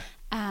know? Yeah.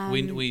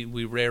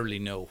 We rarely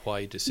know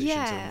why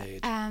decisions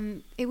are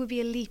made. It would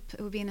be a leap,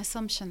 it would be an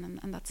assumption,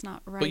 and that's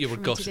not right. But you were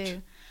for gutted. me to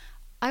do.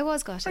 I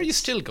was gutted. Are you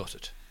still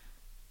gutted?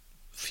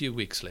 A few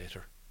weeks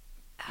later.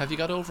 Have you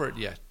got over it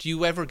yet? Do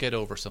you ever get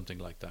over something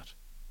like that?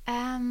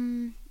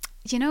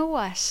 You know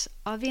what?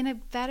 I'll be in a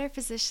better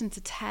position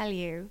to tell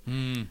you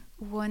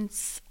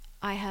once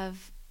I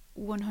have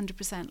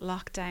 100%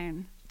 locked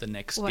down the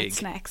next what's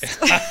gig. next.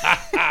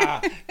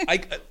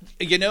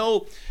 You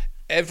know,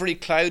 every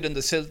cloud in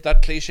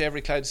that cliche,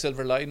 every cloud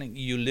silver lining.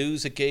 You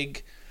lose a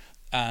gig,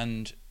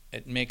 and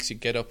it makes you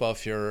get up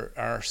off your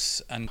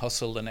arse and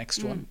hustle the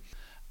next one.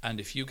 And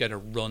if you get a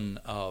run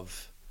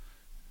of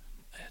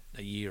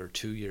a year,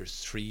 2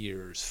 years, 3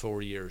 years,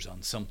 4 years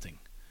on something,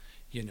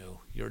 you know,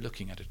 you're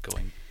looking at it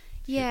going,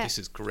 yeah, this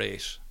is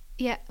great.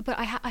 Yeah, but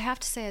I have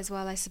to say as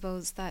well, I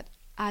suppose, that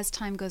as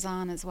time goes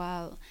on as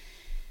well,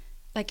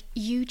 like,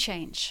 you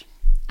change.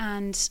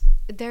 And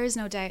there is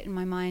no doubt in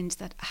my mind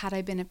that had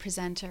I been a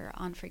presenter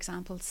on, for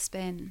example,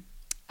 Spin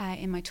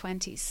in my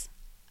 20s,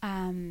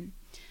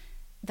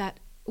 that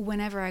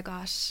whenever I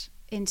got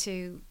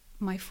into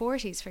my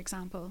 40s, for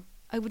example,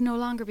 I would no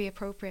longer be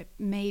appropriate,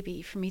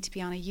 maybe, for me to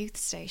be on a youth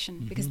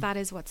station, because that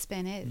is what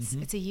Spin is.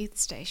 It's a youth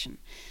station.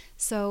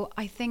 So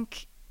I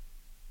think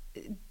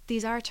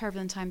these are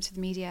turbulent times for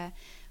the media,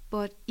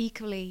 but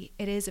equally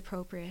it is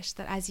appropriate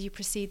that as you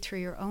proceed through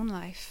your own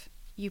life,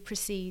 you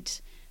proceed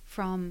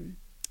from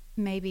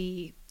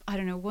maybe, I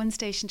don't know, one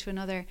station to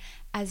another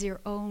as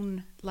your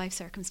own life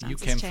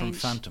circumstances change. You came from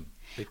Phantom.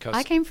 Because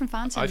I came from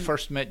Phantom. I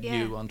first met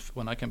you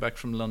when I came back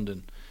from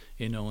London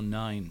in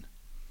 2009.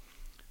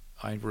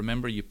 I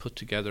remember you put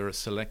together a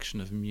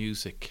selection of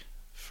music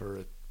for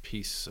a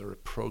piece or a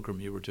program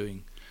you were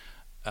doing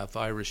of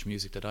Irish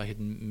music that I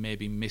had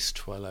maybe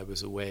missed while I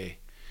was away.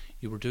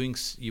 You were doing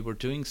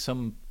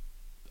some,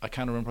 I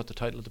can't remember what the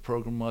title of the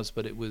program was,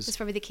 but it was... It's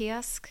probably The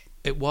Kiosk.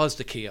 It was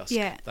The Kiosk.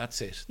 Yeah. That's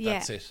it. Yeah.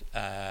 That's it.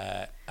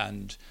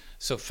 And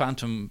so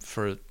Phantom,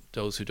 for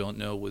those who don't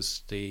know,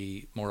 was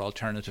the more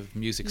alternative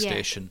music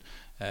station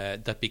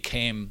that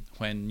became,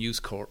 when News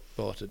Corp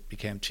bought it,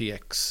 became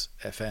TX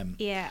FM.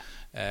 Yeah.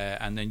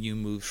 And then you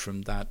moved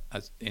from that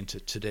into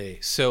Today.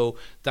 So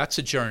that's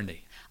a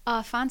journey.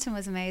 Phantom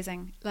was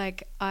amazing.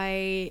 Like,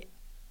 I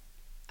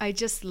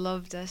just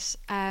loved it.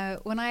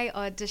 When I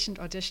auditioned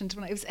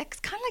when it's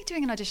kind of like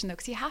doing an audition though,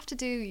 because you have to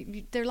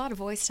there are a lot of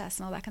voice tests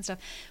and all that kind of stuff.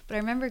 But I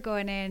remember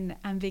going in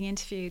and being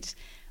interviewed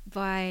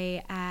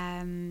by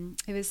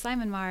it was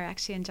Simon Marr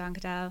actually, and John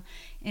Cadell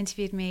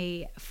interviewed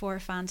me for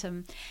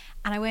Phantom,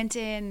 and I went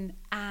in,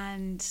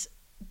 and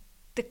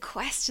the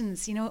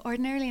questions, you know,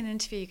 ordinarily in an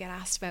interview you get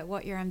asked about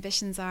what your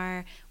ambitions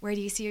are, where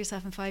do you see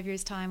yourself in 5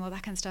 years' time, all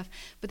that kind of stuff.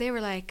 But they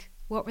were like,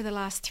 what were the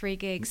last 3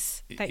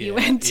 gigs that you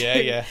went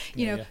to?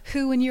 You know,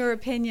 who, in your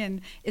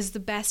opinion, is the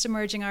best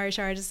emerging Irish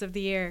artist of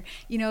the year?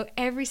 You know,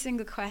 every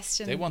single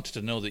question. They wanted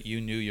to know that you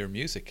knew your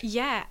music.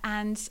 Yeah,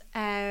 and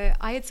I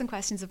had some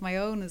questions of my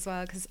own as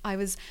well, because I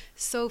was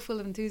so full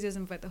of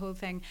enthusiasm about the whole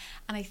thing.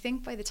 And I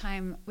think by the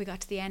time we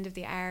got to the end of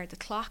the hour, the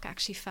clock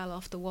actually fell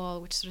off the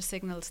wall, which sort of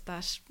signalled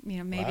that, you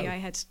know, maybe I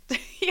had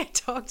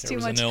talked too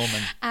much. There was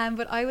an omen.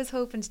 But I was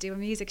hoping to do a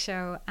music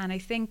show, and I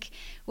think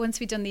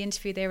once we'd done the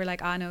interview, they were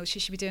like, no, she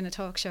should be doing a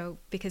talk show,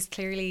 because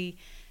clearly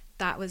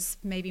that was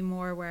maybe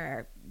more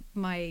where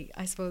my,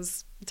 I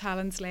suppose,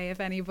 talents lay, if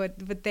any.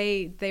 But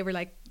they were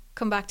like,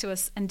 come back to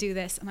us and do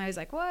this. And I was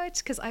like, what?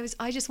 Because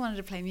I just wanted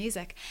to play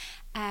music.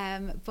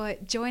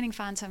 But joining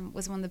Phantom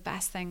was one of the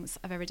best things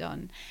I've ever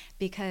done,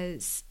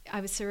 because I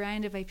was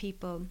surrounded by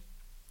people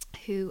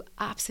who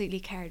absolutely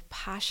cared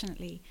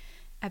passionately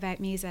about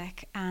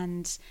music,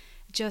 and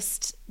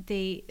just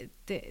the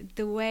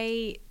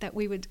way that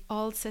we would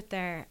all sit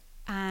there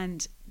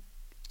and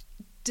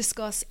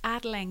discuss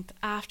at length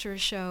after a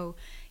show,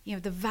 you know,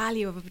 the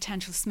value of a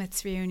potential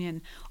Smiths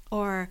reunion,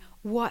 or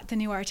what the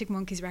new Arctic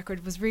Monkeys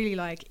record was really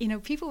like. You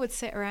know, people would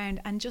sit around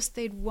and just,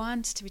 they'd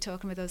want to be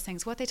talking about those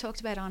things. What they talked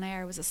about on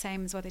air was the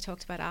same as what they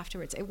talked about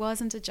afterwards. It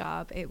wasn't a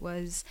job, it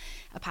was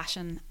a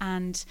passion.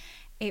 And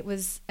it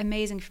was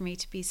amazing for me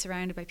to be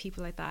surrounded by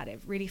people like that.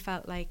 It really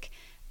felt like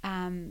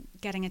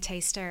getting a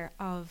taster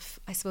of,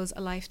 I suppose,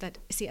 a life that,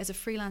 see, as a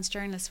freelance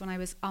journalist, when I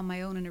was on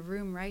my own in a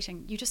room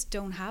writing, you just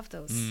don't have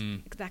those,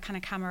 that kind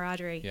of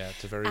camaraderie. Yeah,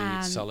 it's a very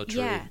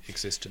solitary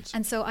existence.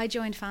 And so I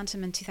joined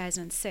Phantom in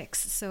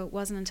 2006, so it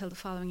wasn't until the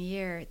following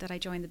year that I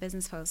joined the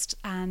Business Post,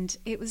 and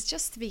it was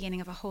just the beginning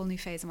of a whole new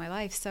phase of my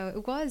life. So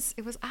it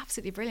was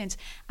absolutely brilliant,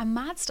 and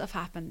mad stuff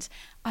happened.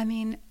 I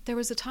mean, there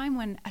was a time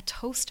when a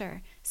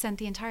toaster sent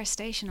the entire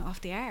station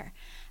off the air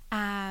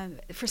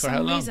for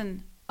some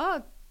reason.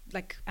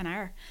 Like an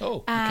hour.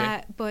 Oh,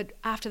 okay. But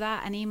after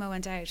that, an email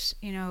went out.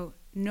 You know,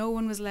 no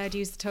one was allowed to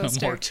use the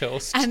toaster. No more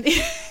toast. And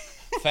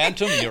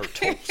Phantom, you're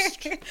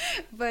toast.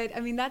 But I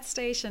mean, that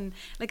station,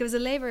 like, it was a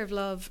labour of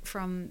love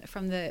from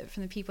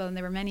the people, and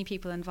there were many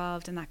people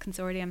involved in that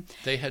consortium.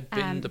 They had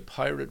been the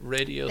pirate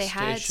radio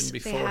station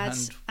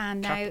beforehand.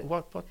 And now,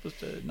 what was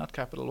the, not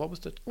Capital? What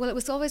was it? Well, it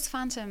was always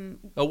Phantom.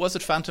 Oh, was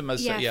it Phantom?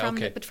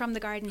 But from the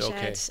Garden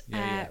Shed,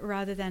 yeah.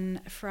 rather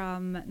than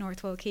from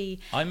Northwell Quay.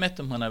 I met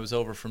them when I was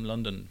over from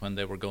London when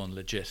they were going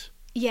legit.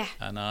 Yeah.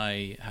 And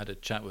I had a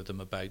chat with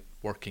them about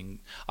working.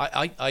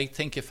 I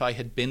think if I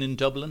had been in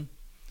Dublin,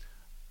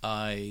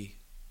 I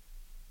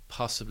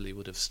possibly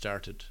would have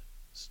started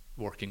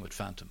working with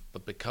Phantom,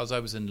 but because I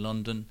was in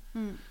London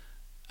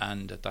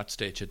and at that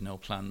stage had no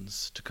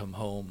plans to come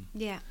home,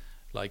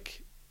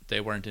 like,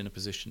 they weren't in a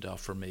position to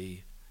offer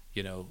me,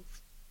 you know,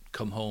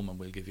 come home and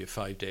we'll give you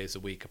 5 days a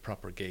week, a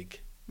proper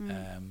gig.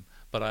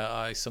 But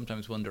I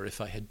sometimes wonder,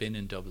 if I had been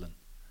in Dublin,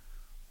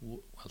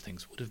 well,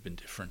 things would have been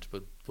different,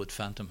 but would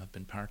Phantom have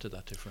been part of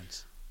that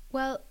difference?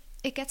 Well,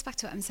 it gets back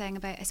to what I'm saying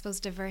about, I suppose,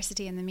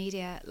 diversity in the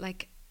media.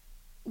 Like,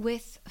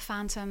 with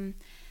Phantom,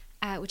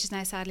 which is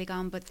now sadly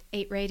gone, but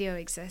 8 Radio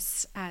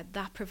exists.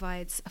 That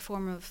provides a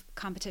form of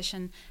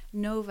competition.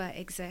 Nova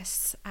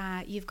exists.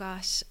 You've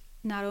got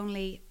not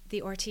only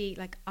the RT,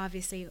 like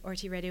obviously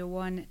RT Radio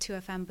 1,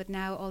 2FM, but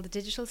now all the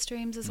digital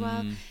streams as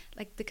well.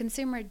 Like, the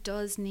consumer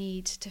does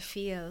need to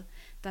feel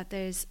that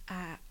there's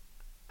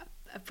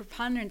a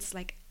preponderance,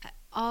 like,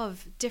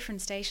 of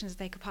different stations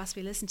they could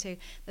possibly listen to,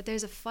 that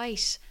there's a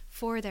fight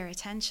for their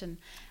attention.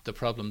 The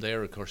problem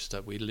there, of course, is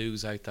that we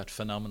lose out that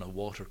phenomenon of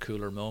water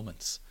cooler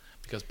moments,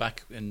 because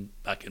back in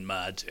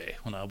my day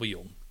when I was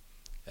young,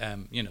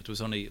 you know, it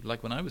was only,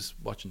 like, when I was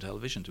watching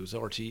television, there was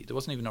RT, there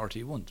wasn't even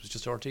RT1, it was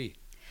just RT.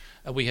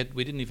 We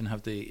didn't even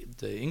have the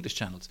English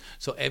channels,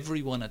 so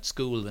everyone at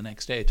school the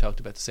next day talked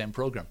about the same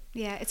programme.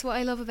 Yeah, it's what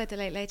I love about the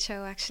Late Late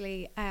Show,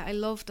 actually. I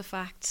love the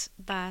fact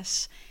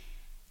that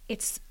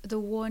it's the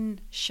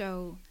one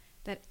show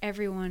that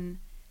everyone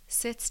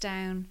sits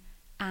down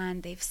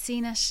and they've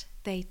seen it,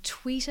 they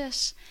tweet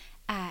it,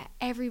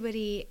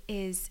 everybody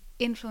is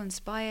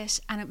influenced by it,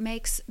 and it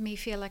makes me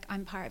feel like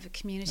I'm part of a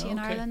community in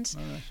Ireland.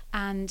 Right.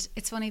 And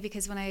it's funny,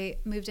 because when I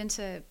moved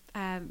into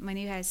my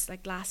new house,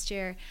 like last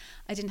year,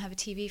 I didn't have a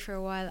TV for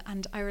a while,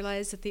 and I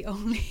realised that the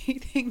only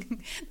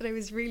thing that I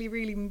was really,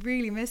 really,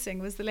 really missing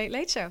was the Late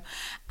Late Show,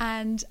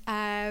 and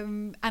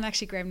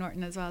actually Graham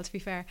Norton as well, to be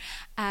fair.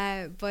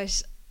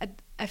 But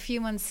a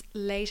few months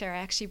later, I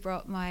actually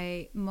brought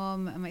my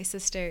mum and my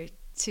sister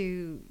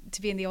to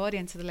be in the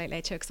audience of the Late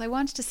Late Show, because I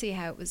wanted to see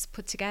how it was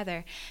put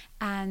together.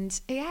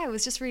 And yeah, it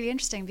was just really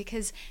interesting,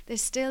 because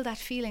there's still that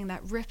feeling,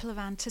 that ripple of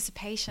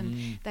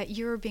anticipation that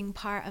you're being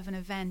part of an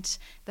event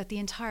that the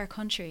entire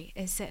country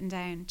is sitting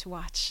down to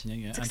watch.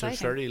 Yeah. It's and exciting. there's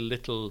very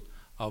little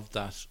of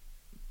that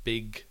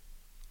big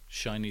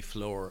shiny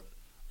floor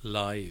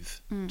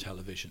live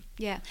television.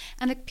 Yeah,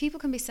 and like, people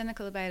can be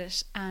cynical about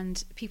it,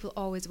 and people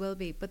always will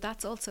be, but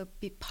that's also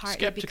partly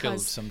skeptical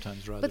because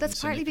sometimes, rather but that's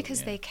than partly cynical,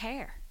 because they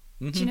care.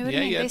 Mm-hmm. Do you know what I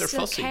mean? Yeah, they they're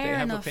still fussy. care They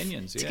have enough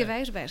opinions to give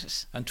out about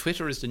it. And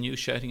Twitter is the new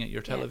shouting at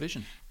your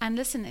television. And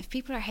listen, if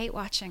people are hate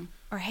watching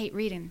or hate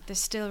reading, they're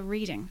still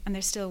reading and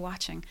they're still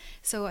watching.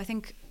 So I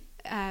think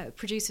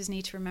producers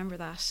need to remember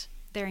that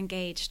they're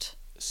engaged.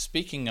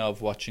 Speaking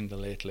of watching the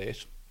Late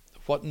Late,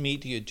 what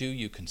media do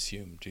you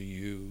consume? Do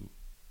you?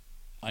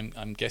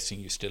 I'm guessing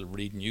you still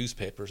read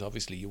newspapers.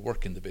 Obviously, you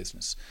work in the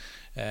business.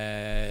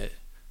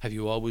 Have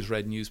you always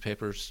read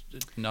newspapers?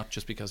 Not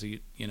just because of,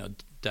 you know,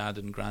 dad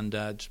and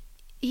granddad.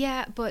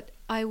 Yeah, but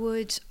I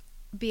would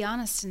be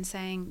honest in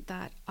saying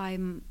that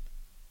I'm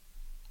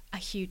a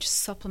huge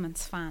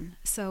supplements fan.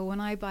 So when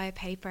I buy a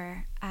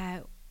paper,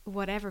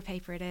 whatever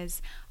paper it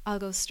is, I'll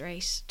go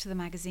straight to the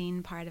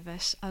magazine part of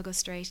it. I'll go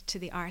straight to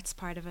the arts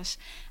part of it.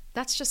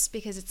 That's just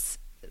because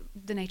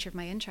the nature of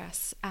my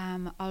interests.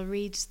 I'll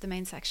read the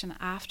main section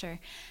after,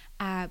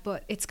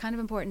 but it's kind of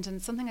important, and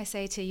it's something I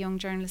say to young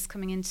journalists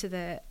coming into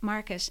the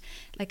market,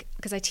 like,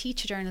 because I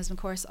teach a journalism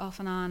course off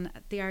and on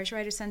at the Irish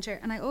Writers' Centre,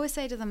 and I always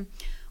say to them,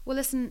 well,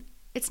 listen,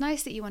 it's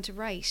nice that you want to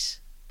write,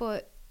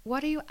 but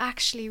what are you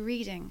actually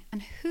reading,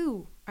 and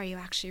who are you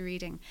actually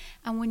reading?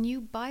 And when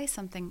you buy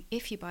something,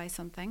 if you buy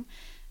something,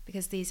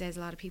 because these days a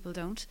lot of people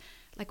don't,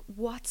 like,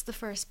 what's the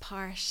first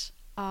part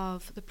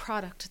of the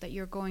product that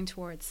you're going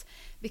towards?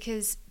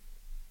 Because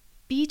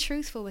be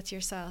truthful with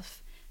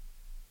yourself.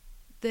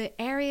 The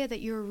area that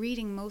you're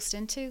reading most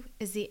into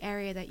is the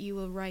area that you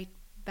will write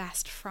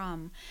best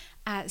from.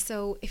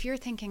 So if you're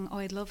thinking, oh,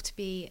 I'd love to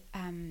be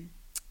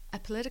a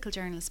political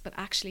journalist, but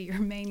actually you're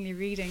mainly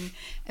reading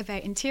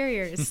about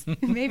interiors,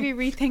 maybe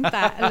rethink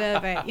that a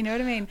little bit, you know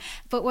what I mean?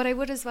 But what I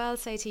would as well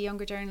say to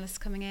younger journalists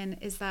coming in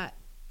is that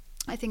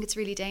I think it's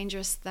really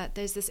dangerous that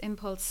there's this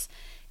impulse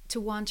to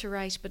want to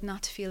write but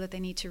not to feel that they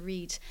need to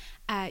read.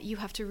 You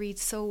have to read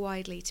so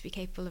widely to be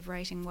capable of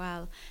writing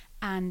well,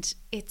 and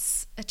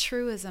it's a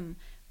truism,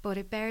 but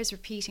it bears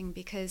repeating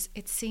because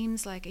it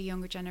seems like a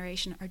younger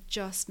generation are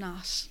just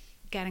not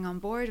getting on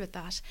board with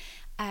that.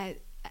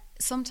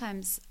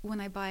 Sometimes when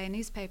I buy a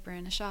newspaper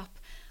in a shop,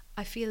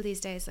 I feel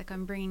these days like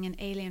I'm bringing an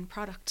alien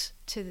product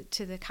to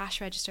the cash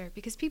register,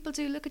 because people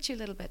do look at you a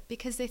little bit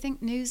because they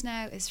think news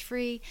now is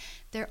free.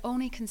 They're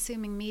only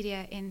consuming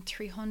media in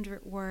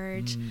 300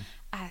 word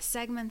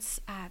segments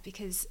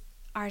because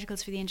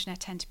articles for the internet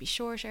tend to be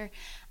shorter.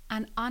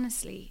 And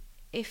honestly,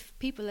 if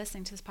people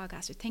listening to this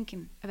podcast are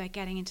thinking about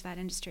getting into that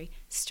industry,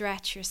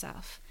 stretch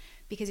yourself,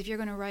 because if you're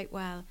going to write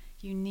well,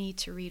 you need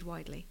to read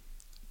widely.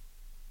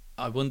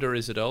 I wonder,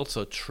 is it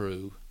also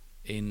true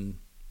in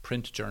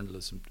print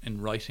journalism,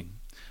 in writing?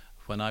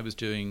 When I was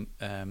doing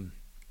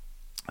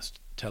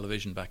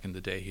television back in the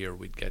day here,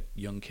 we'd get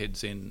young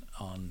kids in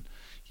on,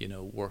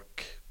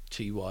 work,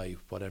 TY,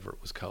 whatever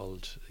it was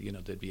called.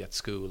 They'd be at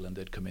school and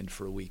they'd come in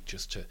for a week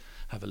just to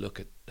have a look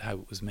at how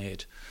it was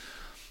made.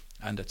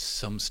 And at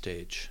some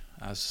stage,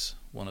 as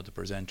one of the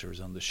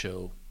presenters on the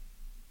show,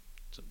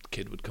 the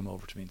kid would come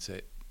over to me and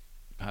say,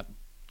 Pat,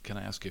 can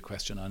I ask you a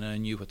question? And I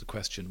knew what the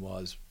question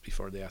was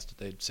before they asked it.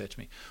 They'd say to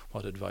me,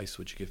 what advice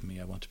would you give me?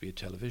 I want to be a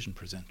television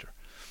presenter.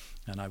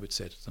 And I would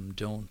say to them,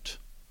 don't.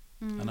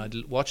 And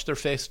I'd watch their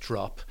face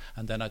drop,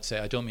 and then I'd say,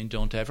 I don't mean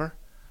don't ever.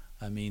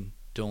 I mean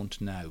don't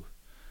now.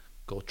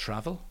 Go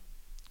travel,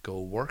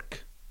 go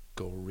work,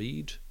 go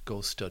read,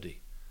 go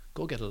study,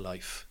 go get a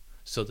life,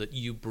 so that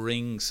you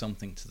bring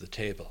something to the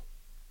table.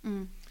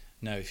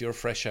 Now, if you're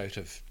fresh out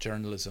of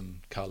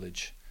journalism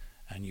college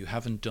and you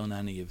haven't done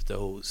any of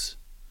those,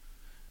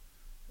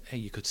 hey,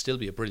 you could still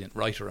be a brilliant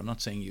writer. I'm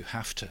not saying you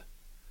have to,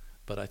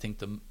 but I think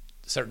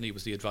certainly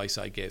was the advice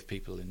I gave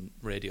people in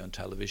radio and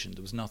television.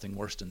 There was nothing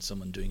worse than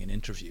someone doing an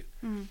interview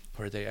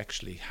where they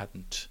actually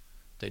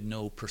they'd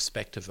no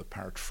perspective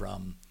apart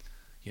from,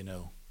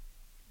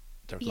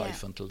 their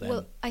life until then.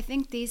 Well, I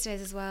think these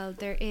days as well,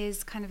 there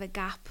is kind of a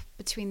gap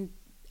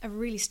a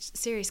really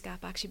serious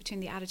gap actually between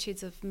the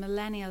attitudes of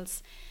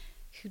millennials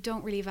who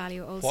don't really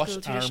value old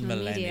school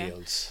traditional media.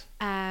 What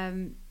are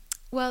millennials?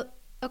 Well,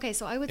 okay,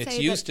 so I would say it's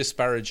used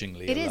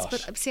disparagingly. It is,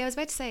 but see, I was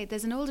about to say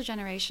there's an older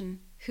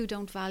generation who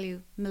don't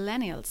value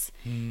millennials,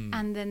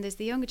 and then there's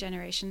the younger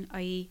generation,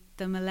 i.e.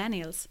 the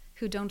millennials,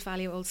 who don't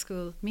value old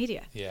school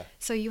media. Yeah.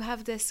 So you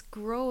have this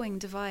growing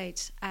divide,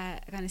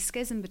 kind of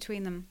schism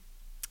between them.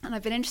 And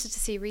I've been interested to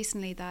see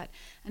recently that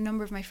a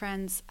number of my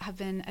friends have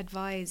been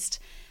advised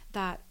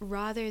that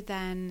rather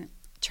than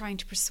trying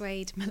to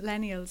persuade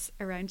millennials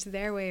around to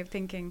their way of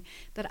thinking,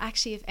 that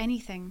actually, if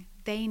anything,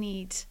 they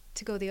need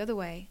to go the other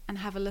way and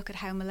have a look at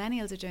how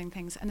millennials are doing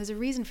things. And there's a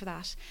reason for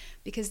that,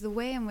 because the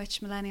way in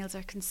which millennials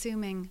are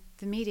consuming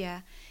the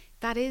media,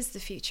 that is the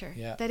future.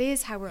 Yeah. That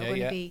is how we're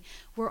going to be.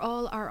 We're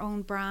all our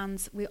own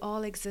brands. We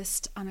all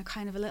exist on a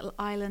kind of a little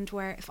island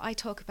where if I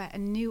talk about a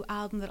new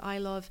album that I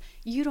love,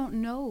 you don't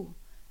know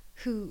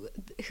who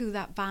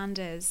that band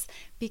is,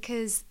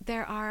 because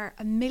there are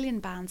a million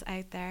bands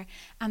out there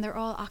and they're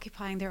all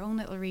occupying their own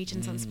little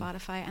regions on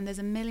Spotify, and there's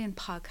a million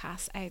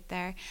podcasts out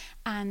there,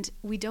 and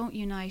we don't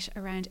unite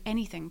around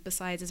anything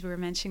besides, as we were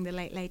mentioning, the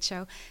Late Late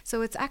Show.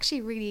 So it's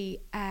actually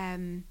really a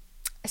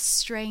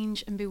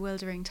strange and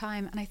bewildering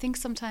time, and I think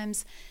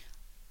sometimes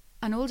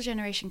an older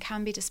generation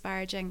can be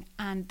disparaging,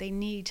 and they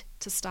need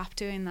to stop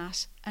doing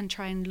that and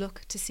try and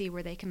look to see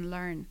where they can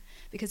learn,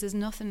 because there's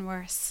nothing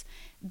worse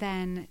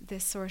than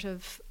this sort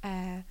of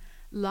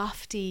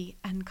lofty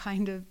and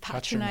kind of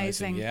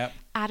patronising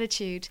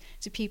attitude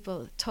to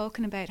people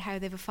talking about how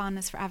they have a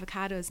fondness for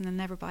avocados and they'll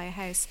never buy a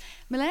house.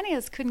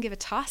 Millennials couldn't give a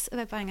toss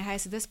about buying a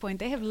house at this point.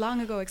 They have long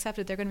ago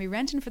accepted they're going to be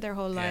renting for their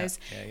whole lives.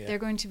 They're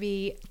going to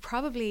be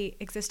probably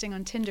existing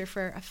on Tinder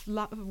for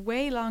a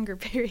way longer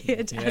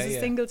period as a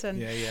singleton.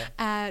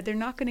 They're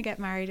not going to get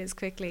married as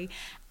quickly,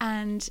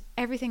 and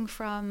everything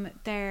from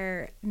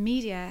their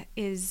media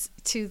is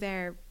to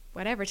their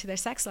to their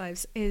sex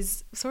lives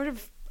is sort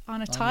of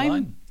on a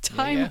time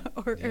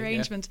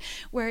arrangement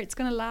where it's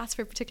going to last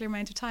for a particular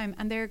amount of time,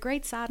 and there are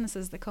great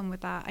sadnesses that come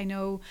with that. I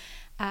know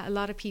a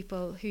lot of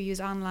people who use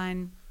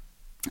online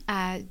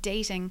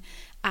dating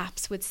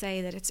apps would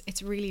say that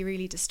it's really,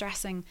 really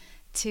distressing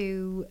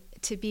to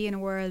be in a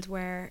world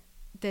where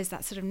there's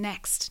that sort of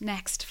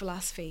next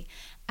philosophy,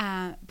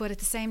 but at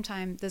the same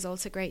time there's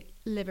also great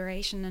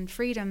liberation and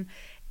freedom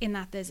in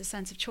that there's a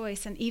sense of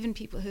choice, and even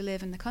people who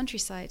live in the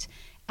countryside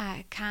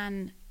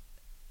can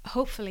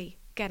hopefully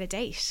get a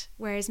date,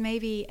 whereas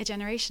maybe a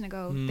generation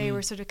ago they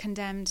were sort of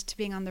condemned to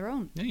being on their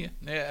own. Yeah.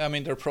 I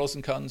mean, there are pros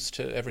and cons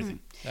to everything.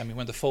 I mean,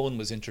 when the phone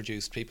was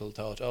introduced, people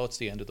thought, oh, it's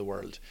the end of the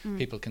world.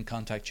 People can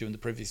contact you in the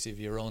privacy of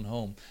your own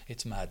home.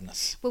 It's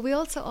madness. Well, we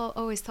also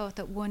always thought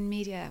that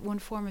one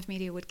form of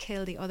media would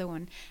kill the other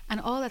one,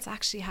 and all that's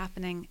actually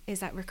happening is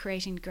that we're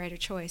creating greater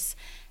choice.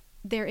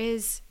 There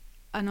is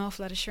an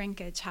awful lot of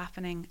shrinkage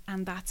happening,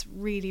 and that's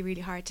really, really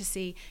hard to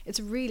see.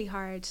 It's really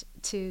hard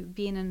to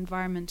be in an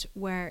environment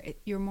where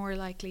you're more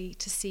likely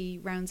to see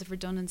rounds of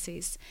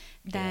redundancies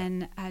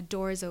than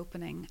doors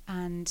opening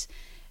and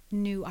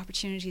new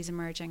opportunities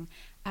emerging.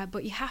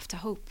 But you have to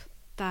hope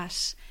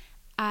that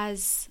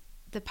as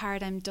the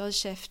paradigm does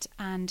shift,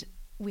 and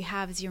we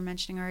have, as you were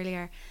mentioning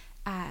earlier,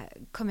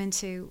 come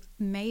into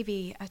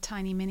maybe a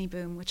tiny mini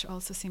boom, which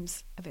also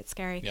seems a bit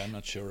scary. Yeah, I'm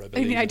not sure.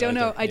 I don't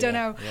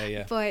know.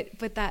 Yeah.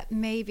 But that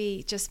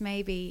maybe, just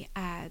maybe,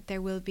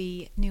 there will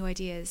be new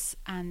ideas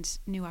and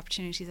new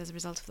opportunities as a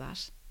result of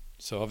that.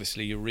 So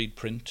obviously you read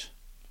print.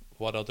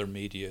 What other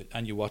media?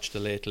 And you watch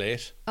the Late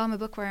Late. I'm a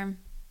bookworm.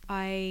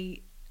 I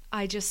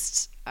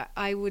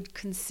would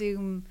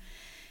consume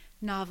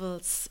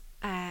novels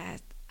at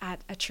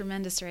a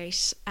tremendous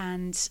rate,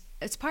 and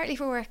it's partly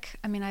for work.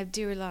 I mean, I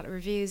do a lot of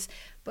reviews,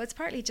 but it's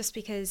partly just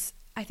because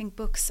I think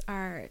books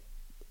are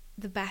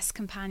the best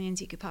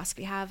companions you could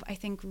possibly have. I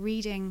think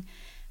reading,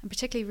 and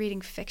particularly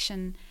reading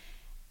fiction,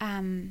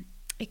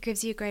 it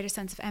gives you a greater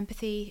sense of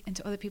empathy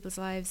into other people's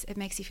lives. It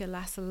makes you feel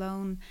less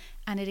alone,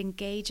 and it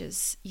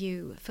engages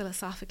you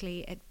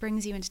philosophically. It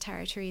brings you into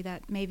territory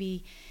that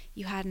maybe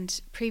you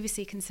hadn't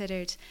previously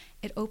considered.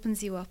 It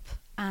opens you up,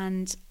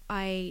 and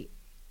I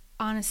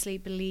honestly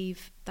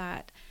believe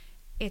that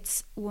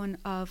it's one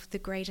of the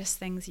greatest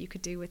things you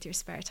could do with your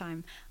spare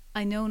time.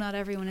 I know not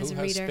everyone is a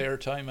reader. Who has spare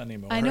time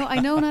anymore? I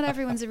know not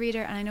everyone's a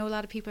reader, and I know a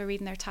lot of people are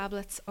reading their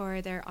tablets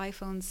or their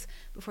iPhones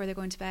before they're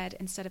going to bed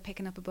instead of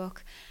picking up a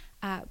book.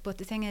 But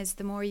the thing is,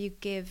 the more you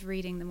give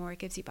reading, the more it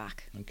gives you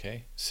back.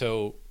 Okay,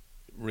 so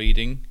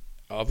reading,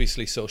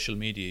 obviously social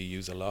media you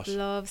use a lot.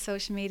 Love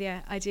social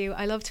media. I do.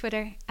 I love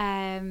Twitter.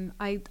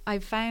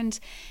 I've found,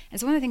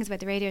 it's one of the things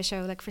about the radio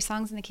show, like for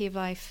Songs in the Key of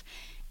Life,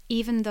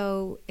 even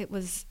though it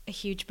was a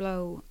huge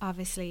blow,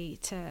 obviously,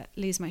 to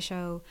lose my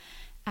show,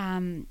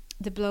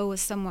 the blow was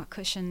somewhat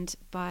cushioned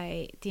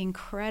by the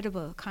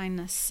incredible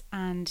kindness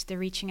and the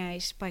reaching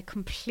out by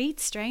complete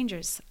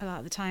strangers a lot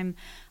of the time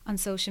on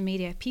social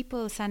media.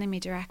 People sending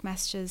me direct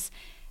messages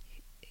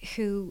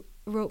who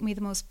wrote me the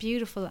most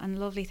beautiful and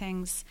lovely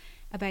things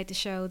about the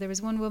show. There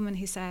was one woman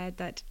who said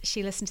that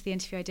she listened to the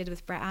interview I did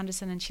with Brett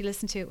Anderson, and she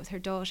listened to it with her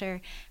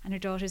daughter, and her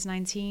daughter's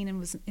 19 and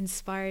was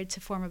inspired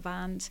to form a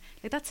band.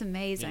 Like, that's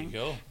amazing.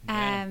 There you go.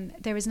 Yeah.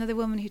 There was another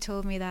woman who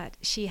told me that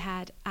she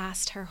had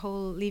asked her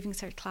whole Leaving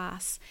Cert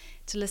class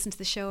to listen to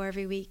the show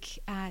every week,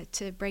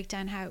 to break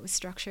down how it was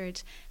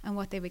structured and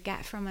what they would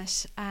get from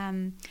it,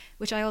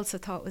 which I also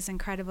thought was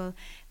incredible.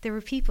 There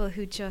were people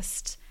who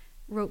just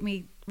wrote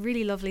me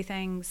really lovely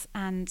things,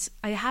 and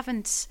I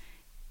haven't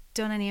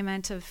done any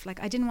amount of,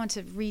 like, I didn't want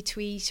to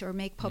retweet or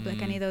make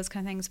public any of those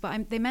kind of things,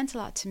 but they meant a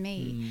lot to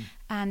me.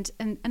 And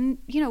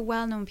you know,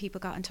 well-known people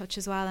got in touch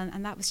as well,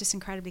 and that was just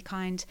incredibly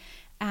kind.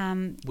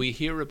 We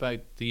hear about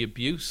the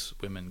abuse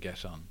women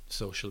get on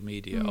social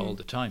media all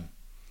the time.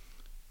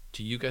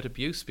 Do you get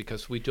abuse?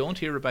 Because we don't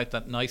hear about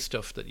that nice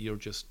stuff that you're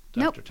just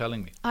after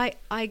telling me. I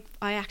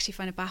actually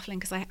find it baffling,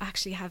 because I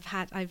actually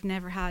I've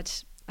never had,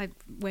 I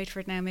wait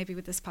for it now, maybe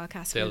with this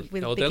podcast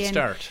they'll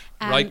start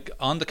right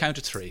on the count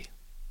of 3.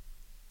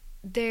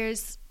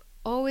 There's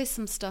always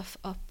some stuff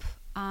up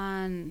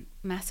on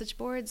message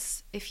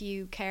boards if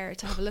you care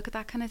to have a look at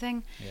that kind of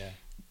thing. Yeah.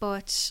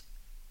 But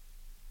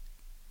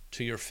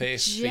to your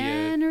face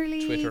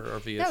generally, via Twitter or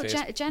via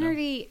Facebook?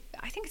 Generally,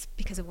 I think it's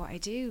because of what I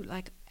do.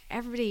 Like,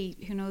 everybody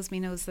who knows me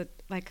knows that,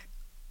 like,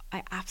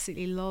 I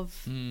absolutely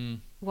love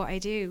what I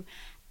do,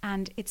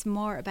 and it's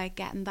more about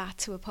getting that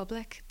to a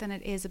public than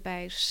it is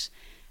about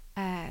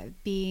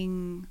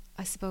being,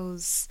 I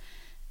suppose,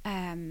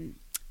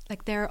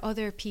 like, there are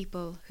other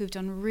people who've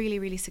done really,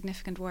 really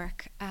significant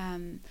work,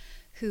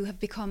 who have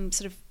become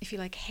sort of, if you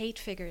like, hate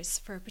figures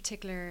for a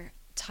particular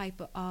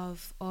type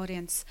of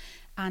audience,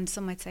 and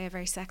some might say a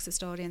very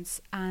sexist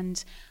audience,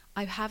 and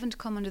I haven't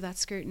come under that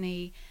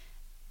scrutiny.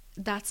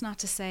 That's not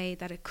to say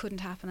that it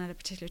couldn't happen at a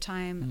particular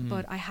time,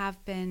 but I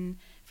have been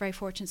very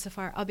fortunate so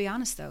far. I'll be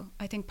honest though,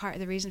 I think part of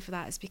the reason for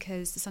that is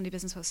because the Sunday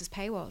Business Post is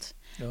paywalled.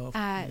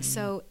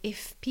 So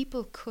if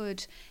people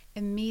could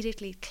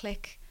immediately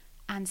click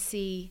and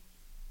see,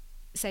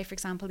 say for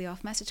example, the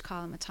off message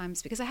column at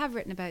times, because I have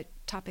written about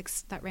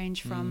topics that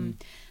range from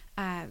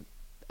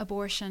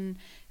abortion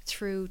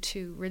through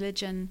to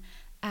religion,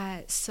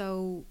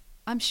 so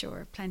I'm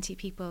sure plenty of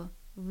people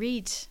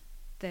read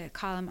the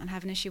column and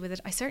have an issue with it.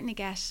 I certainly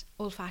get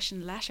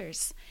old-fashioned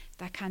letters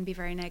that can be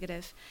very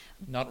negative.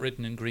 Not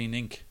written in green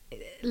ink.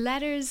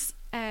 Letters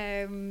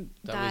that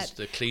was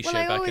the cliche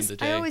well, back in the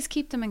day. I always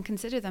keep them and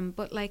consider them,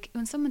 but like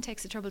when someone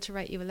takes the trouble to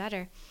write you a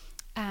letter,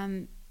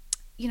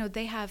 you know,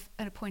 they have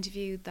a point of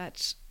view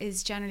that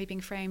is generally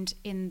being framed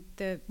in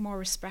the more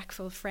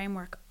respectful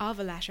framework of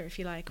a letter, if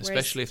you like.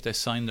 Especially if they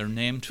sign their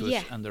name to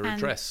it and their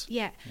address.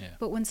 Yeah.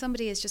 But when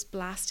somebody is just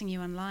blasting you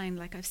online,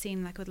 like I've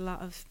seen like with a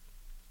lot of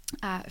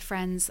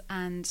friends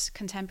and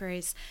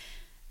contemporaries,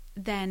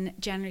 then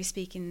generally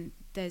speaking,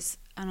 there's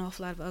an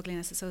awful lot of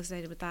ugliness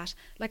associated with that.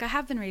 Like I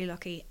have been really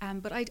lucky,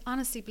 but I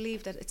honestly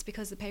believe that it's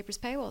because the paper's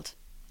paywalled.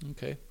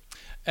 Okay.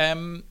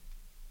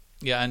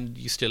 Yeah, and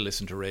you still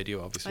listen to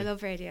radio, obviously. I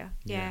love radio.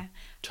 Yeah.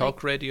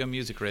 Talk radio,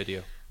 music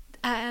radio.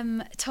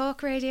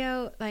 Talk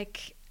radio.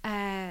 Like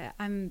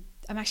I'm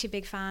actually a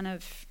big fan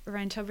of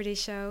Ryan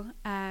Tubridy's show,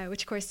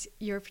 which of course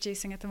you're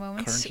producing at the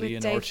moment. Currently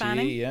with in Dave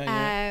RTE,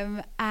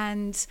 Fanning.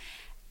 And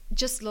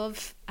just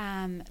love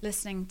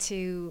listening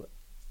to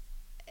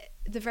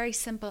the very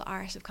simple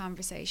art of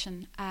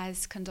conversation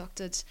as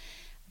conducted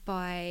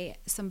by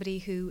somebody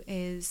who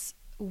is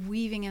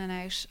weaving in and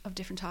out of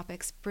different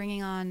topics,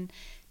 bringing on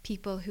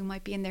people who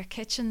might be in their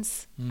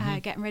kitchens,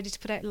 getting ready to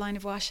put out a line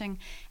of washing,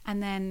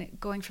 and then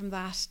going from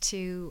that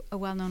to a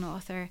well-known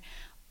author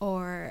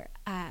or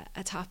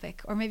a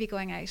topic, or maybe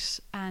going out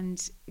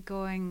and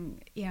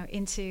going, you know,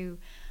 into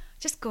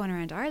just going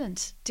around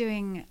Ireland,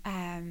 doing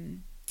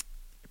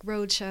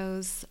road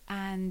shows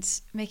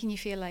and making you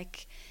feel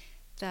like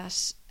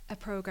that a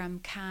programme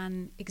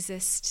can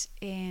exist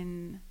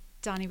in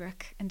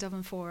Donnybrook and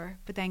Dublin 4,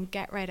 but then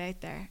get right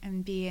out there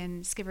and be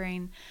in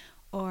Skibbereen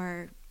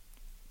or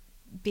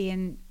be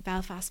in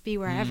Belfast, be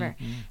wherever.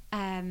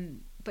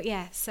 But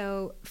yeah,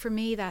 so for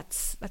me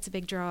that's a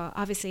big draw.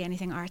 Obviously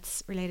anything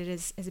arts related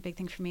is a big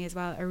thing for me as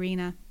well.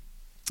 Arena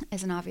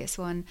is an obvious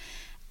one,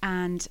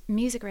 and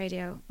music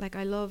radio. Like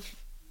I love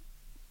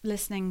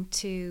listening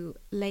to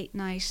late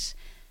night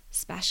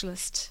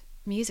specialist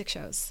music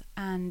shows,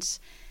 and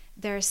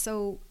there are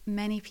so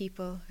many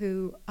people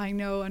who I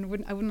know, and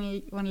I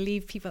wouldn't want to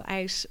leave people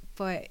out,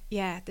 but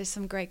yeah, there's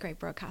some great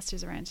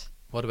broadcasters around.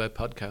 What about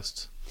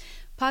podcasts?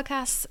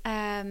 Podcasts,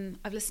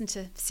 I've listened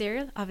to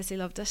Serial, obviously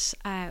loved it.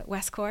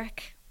 West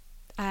Cork.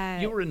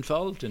 You were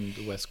involved in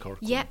the West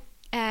Cork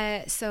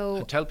one.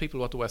 So tell people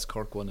what the West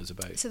Cork one is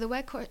about. So the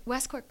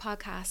West Cork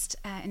podcast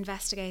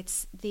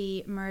investigates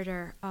the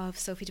murder of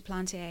Sophie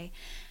Duplantier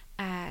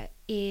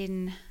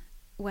in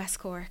West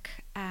Cork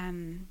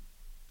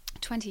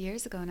 20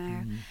 years ago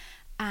now.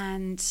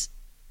 And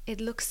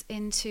it looks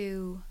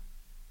into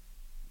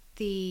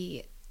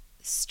the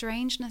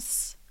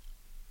strangeness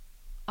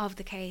of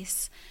the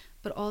case,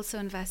 but also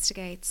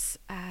investigates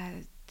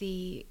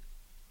the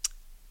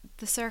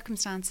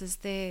circumstances,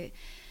 the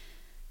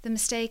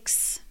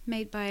mistakes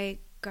made by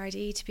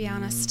Gardaí, to be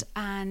honest,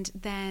 and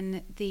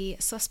then the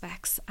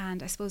suspects.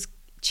 And I suppose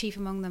chief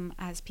among them,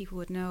 as people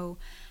would know,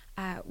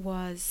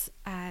 was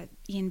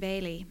Ian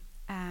Bailey.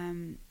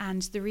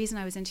 And the reason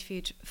I was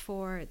interviewed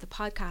for the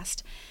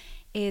podcast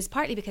is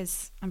partly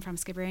because I'm from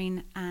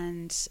Skibbereen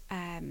and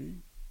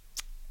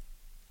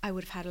I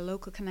would have had a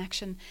local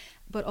connection,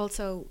 but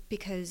also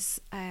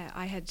because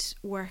I had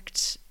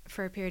worked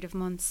for a period of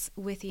months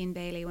with Ian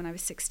Bailey when I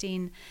was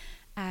 16.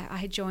 I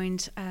had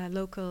joined a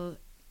local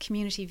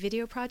community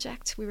video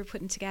project we were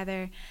putting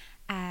together.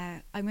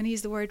 I'm going to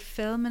use the word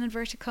film in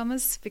inverted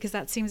commas because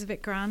that seems a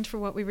bit grand for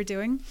what we were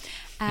doing.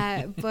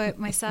 But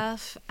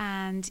myself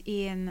and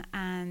Ian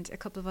and a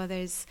couple of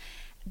others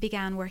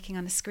began working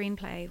on a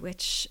screenplay,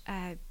 which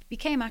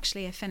became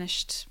actually a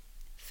finished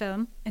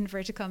film,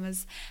 inverted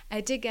commas. I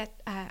did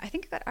get, I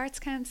think I got Arts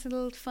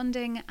Council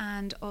funding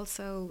and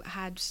also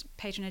had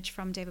patronage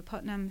from David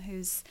Putnam,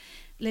 who's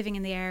living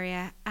in the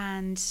area,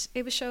 and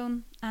it was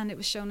shown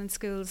in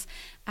schools,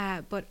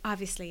 but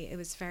obviously it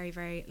was very,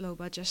 very low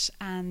budget,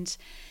 and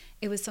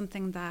it was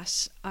something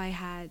that I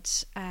had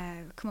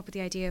come up with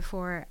the idea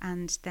for,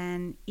 and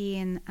then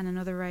Ian and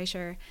another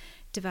writer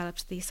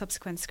developed the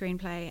subsequent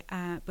screenplay,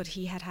 but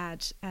he had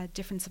a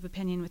difference of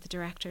opinion with the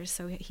director,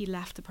 so he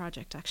left the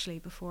project actually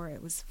before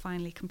it was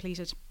finally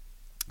completed.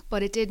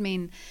 But it did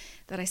mean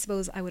that I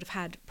suppose I would have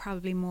had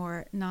probably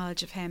more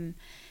knowledge of him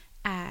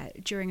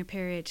during a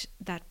period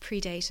that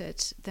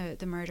predated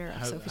the murder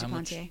of Sophie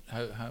Duplantier.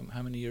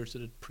 How many years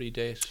did it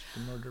predate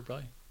the murder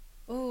by?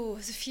 Oh, it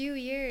was a few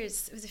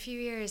years.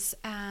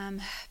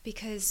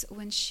 Because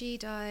when she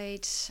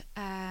died,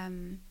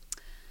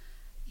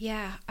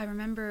 yeah, I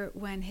remember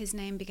when his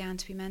name began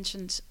to be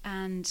mentioned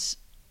and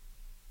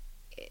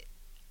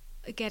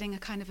getting a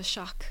kind of a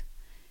shock,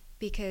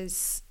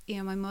 because, you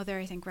know, my mother,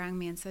 I think, rang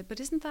me and said, "But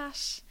isn't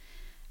that?"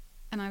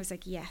 And I was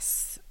like,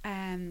 "Yes."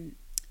 And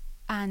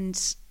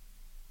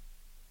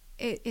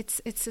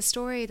it's a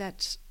story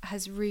that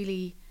has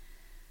really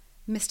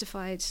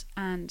mystified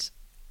and,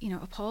 you know,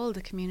 appalled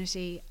the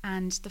community,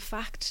 and the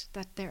fact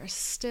that there are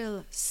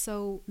still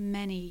so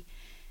many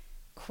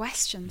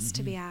questions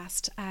to be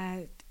asked,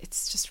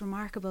 it's just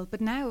remarkable. But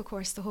now, of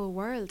course, the whole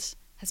world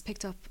has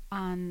picked up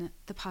on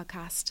the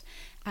podcast.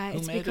 Who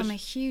It's made become it? a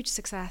huge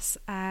success.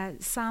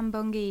 Sam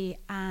Bungay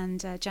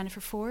and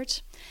Jennifer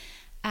Ford.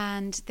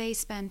 And they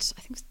spent, I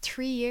think it was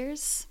 3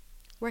 years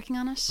working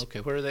on it.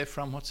 Okay, where are they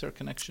from? What's their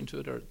connection to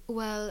it? Or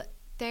Well,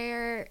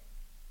 they're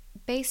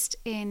based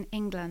in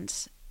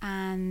England,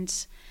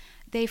 and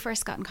they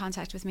first got in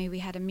contact with me. We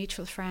had a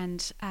mutual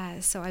friend,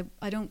 so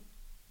I don't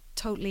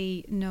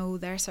totally know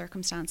their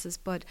circumstances,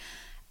 but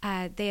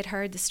they had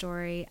heard the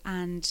story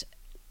and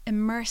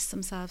immersed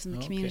themselves in the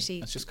community.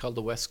 It's just called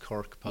the West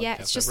Cork podcast. Yeah,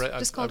 it's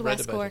just called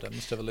West Cork. I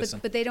must have a listen.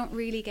 But they don't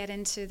really get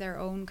into their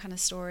own kind of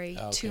story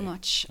too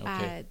much.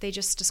 Okay. They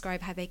just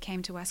describe how they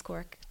came to West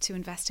Cork to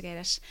investigate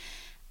it,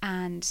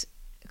 and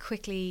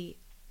quickly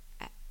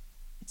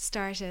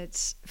started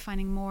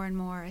finding more and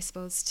more, I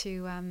suppose,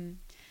 to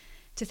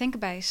think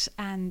about.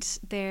 And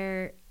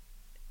they're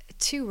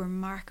two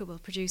remarkable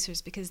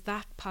producers, because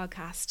that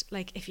podcast,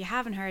 like, if you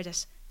haven't heard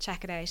it,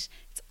 check it out.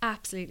 It's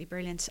absolutely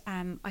brilliant.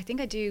 I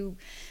think I do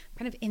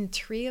kind of in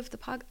three of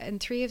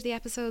the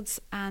episodes,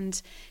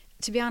 and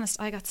to be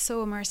honest, I got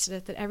so immersed in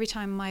it that every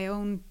time my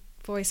own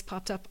voice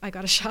popped up, I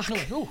got a shock.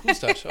 Oh, who's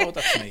that? Oh,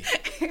 that's me.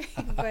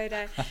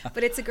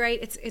 but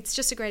it's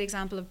just a great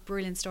example of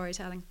brilliant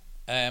storytelling.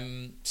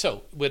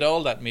 So, with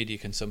all that media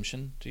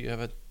consumption, do you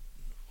have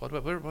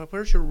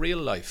where's your real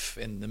life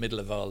in the middle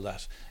of all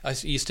that?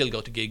 You still go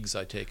to gigs,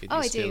 I take it.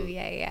 I do,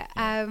 yeah.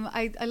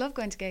 I love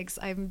going to gigs.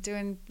 I'm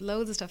doing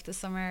loads of stuff this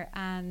summer,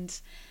 and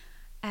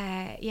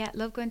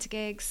love going to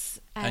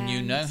gigs. And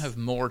you now have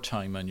more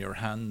time on your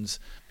hands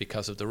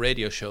because of the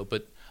radio show,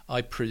 but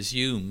I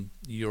presume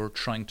you're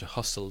trying to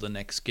hustle the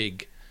next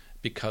gig,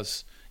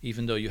 because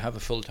even though you have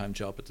a full-time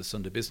job at the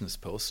Sunday Business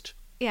Post...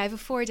 Yeah, I have a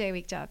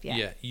 4-day-week job, yeah.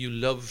 Yeah, you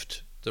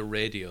loved the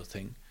radio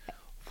thing.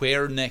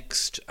 Where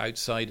next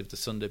outside of the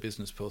Sunday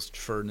Business Post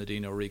for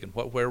Nadine O'Regan?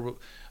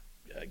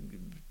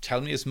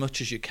 Tell me as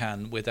much as you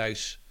can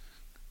without...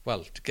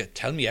 Well,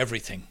 tell me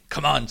everything.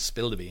 Come on,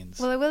 spill the beans.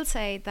 Well, I will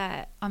say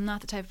that I'm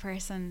not the type of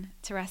person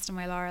to rest on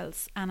my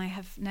laurels, and I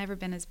have never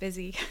been as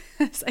busy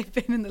as I've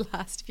been in the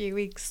last few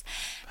weeks.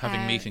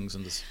 Having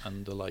meetings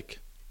and the like.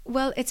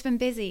 Well, it's been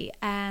busy,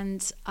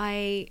 and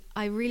I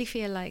really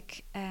feel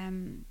like...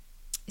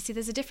 see,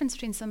 there's a difference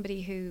between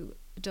somebody who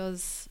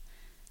does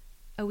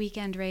a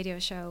weekend radio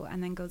show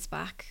and then goes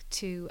back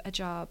to a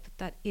job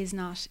that is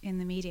not in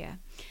the media.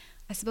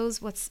 I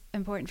suppose what's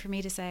important for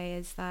me to say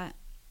is that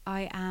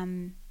I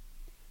am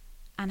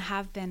and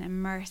have been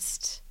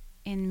immersed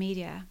in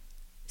media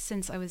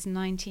since I was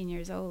 19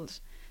 years old.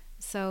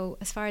 So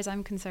as far as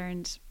I'm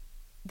concerned,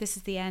 this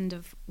is the end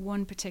of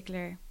one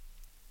particular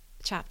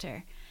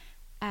chapter.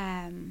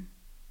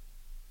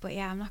 But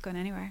yeah, I'm not going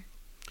anywhere.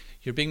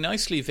 You're being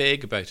nicely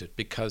vague about it,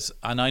 because,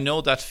 and I know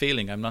that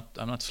feeling. I'm not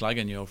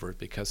slagging you over it,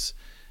 because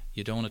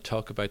you don't want to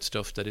talk about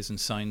stuff that isn't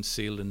signed,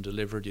 sealed, and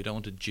delivered. You don't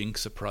want to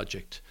jinx a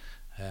project.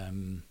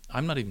 I'm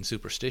not even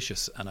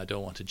superstitious, and I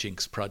don't want to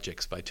jinx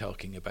projects by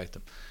talking about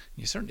them.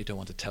 You certainly don't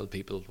want to tell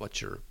people what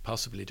you're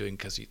possibly doing,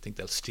 because you think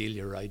they'll steal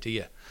your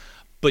idea.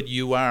 But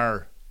you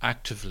are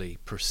actively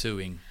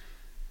pursuing.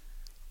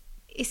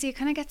 You see, it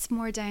kind of gets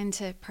more down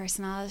to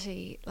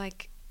personality.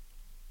 Like,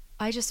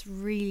 I just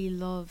really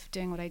love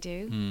doing what I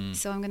do,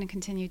 so I'm going to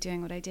continue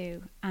doing what I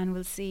do, and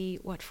we'll see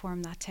what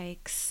form that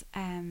takes.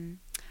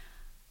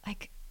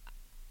 Like,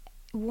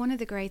 one of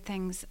the great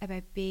things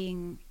about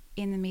being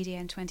in the media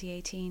in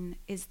 2018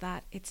 is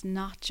that it's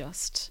not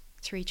just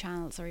 3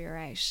 channels or you're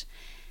out.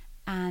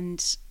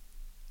 And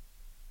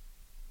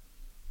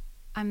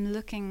I'm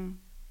looking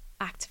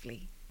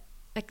actively,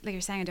 like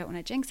you're saying, I don't want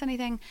to jinx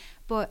anything,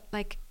 but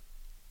like,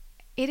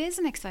 it is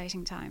an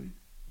exciting time.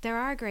 There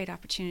are great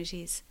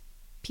opportunities.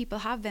 People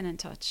have been in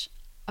touch.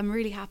 I'm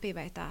really happy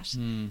about that.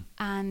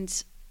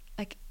 And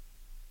like,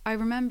 I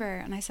remember,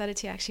 and I said it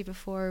to you actually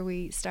before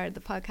we started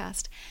the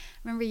podcast, I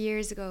remember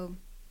years ago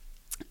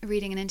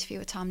reading an interview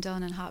with Tom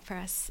Dunn in Hot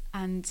Press,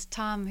 and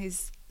Tom,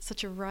 who's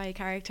such a wry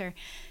character,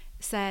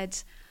 said,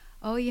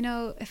 oh, you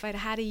know, if I'd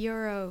had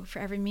 €1 for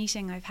every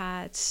meeting I've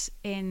had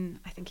in,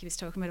 I think he was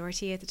talking about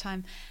RTÉ at the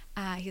time,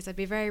 he said, I'd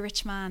be a very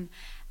rich man.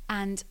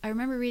 And I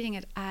remember reading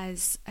it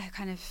as a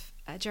kind of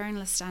a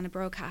journalist and a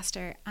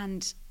broadcaster,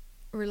 and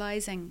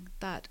realising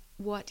that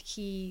what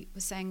he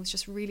was saying was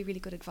just really, really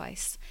good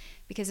advice.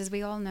 Because as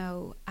we all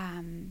know,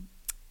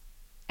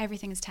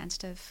 everything is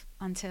tentative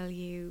until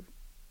you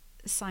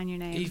sign your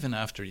name. Even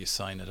after you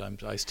sign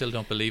it, I still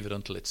don't believe it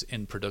until it's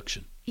in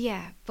production.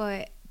 Yeah,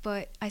 but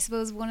I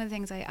suppose one of the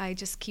things I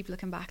just keep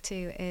looking back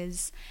to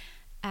is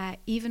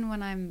even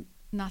when I'm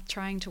not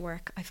trying to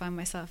work, I find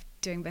myself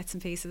doing bits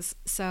and pieces.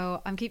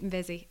 So I'm keeping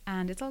busy,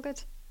 and it's all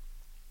good.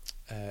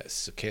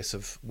 It's a case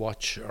of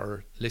watch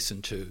or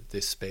listen to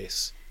this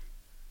space.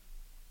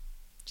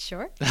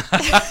 Sure.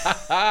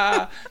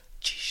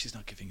 Gee, she's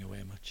not giving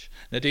away much.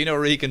 Nadine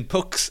O'Regan,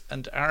 books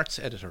and arts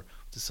editor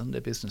of the Sunday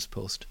Business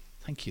Post.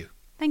 Thank you.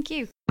 Thank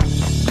you.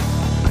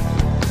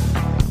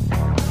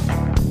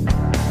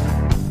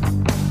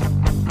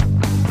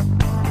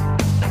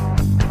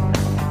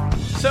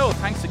 So,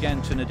 thanks again again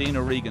to Nadine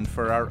O'Regan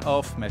for our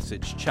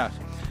off-message chat.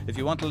 If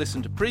you want to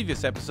listen to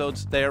previous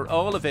episodes, they are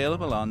all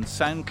available on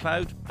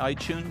SoundCloud,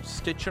 iTunes,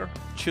 Stitcher,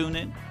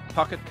 TuneIn,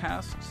 Pocket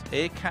Casts,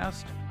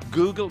 Acast,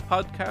 Google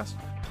Podcast,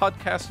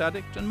 Podcast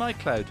Addict and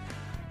MyCloud,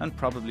 and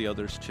probably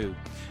others too.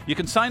 You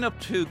can sign up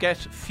to get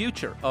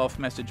future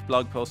off-message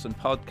blog posts and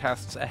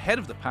podcasts ahead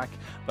of the pack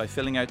by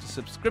filling out a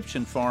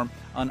subscription form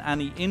on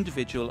any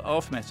individual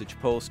off-message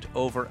post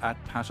over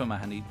at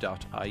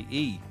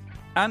patomahony.ie.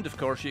 And of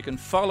course you can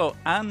follow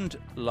and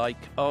like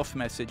Off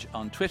Message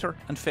on Twitter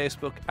and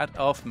Facebook at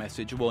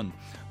OffMessage1.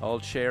 All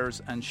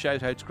shares and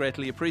shout-outs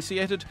greatly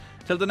appreciated.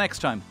 Till the next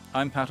time,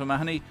 I'm Pat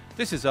O'Mahony,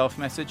 this is Off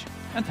Message,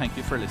 and thank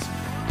you for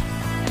listening.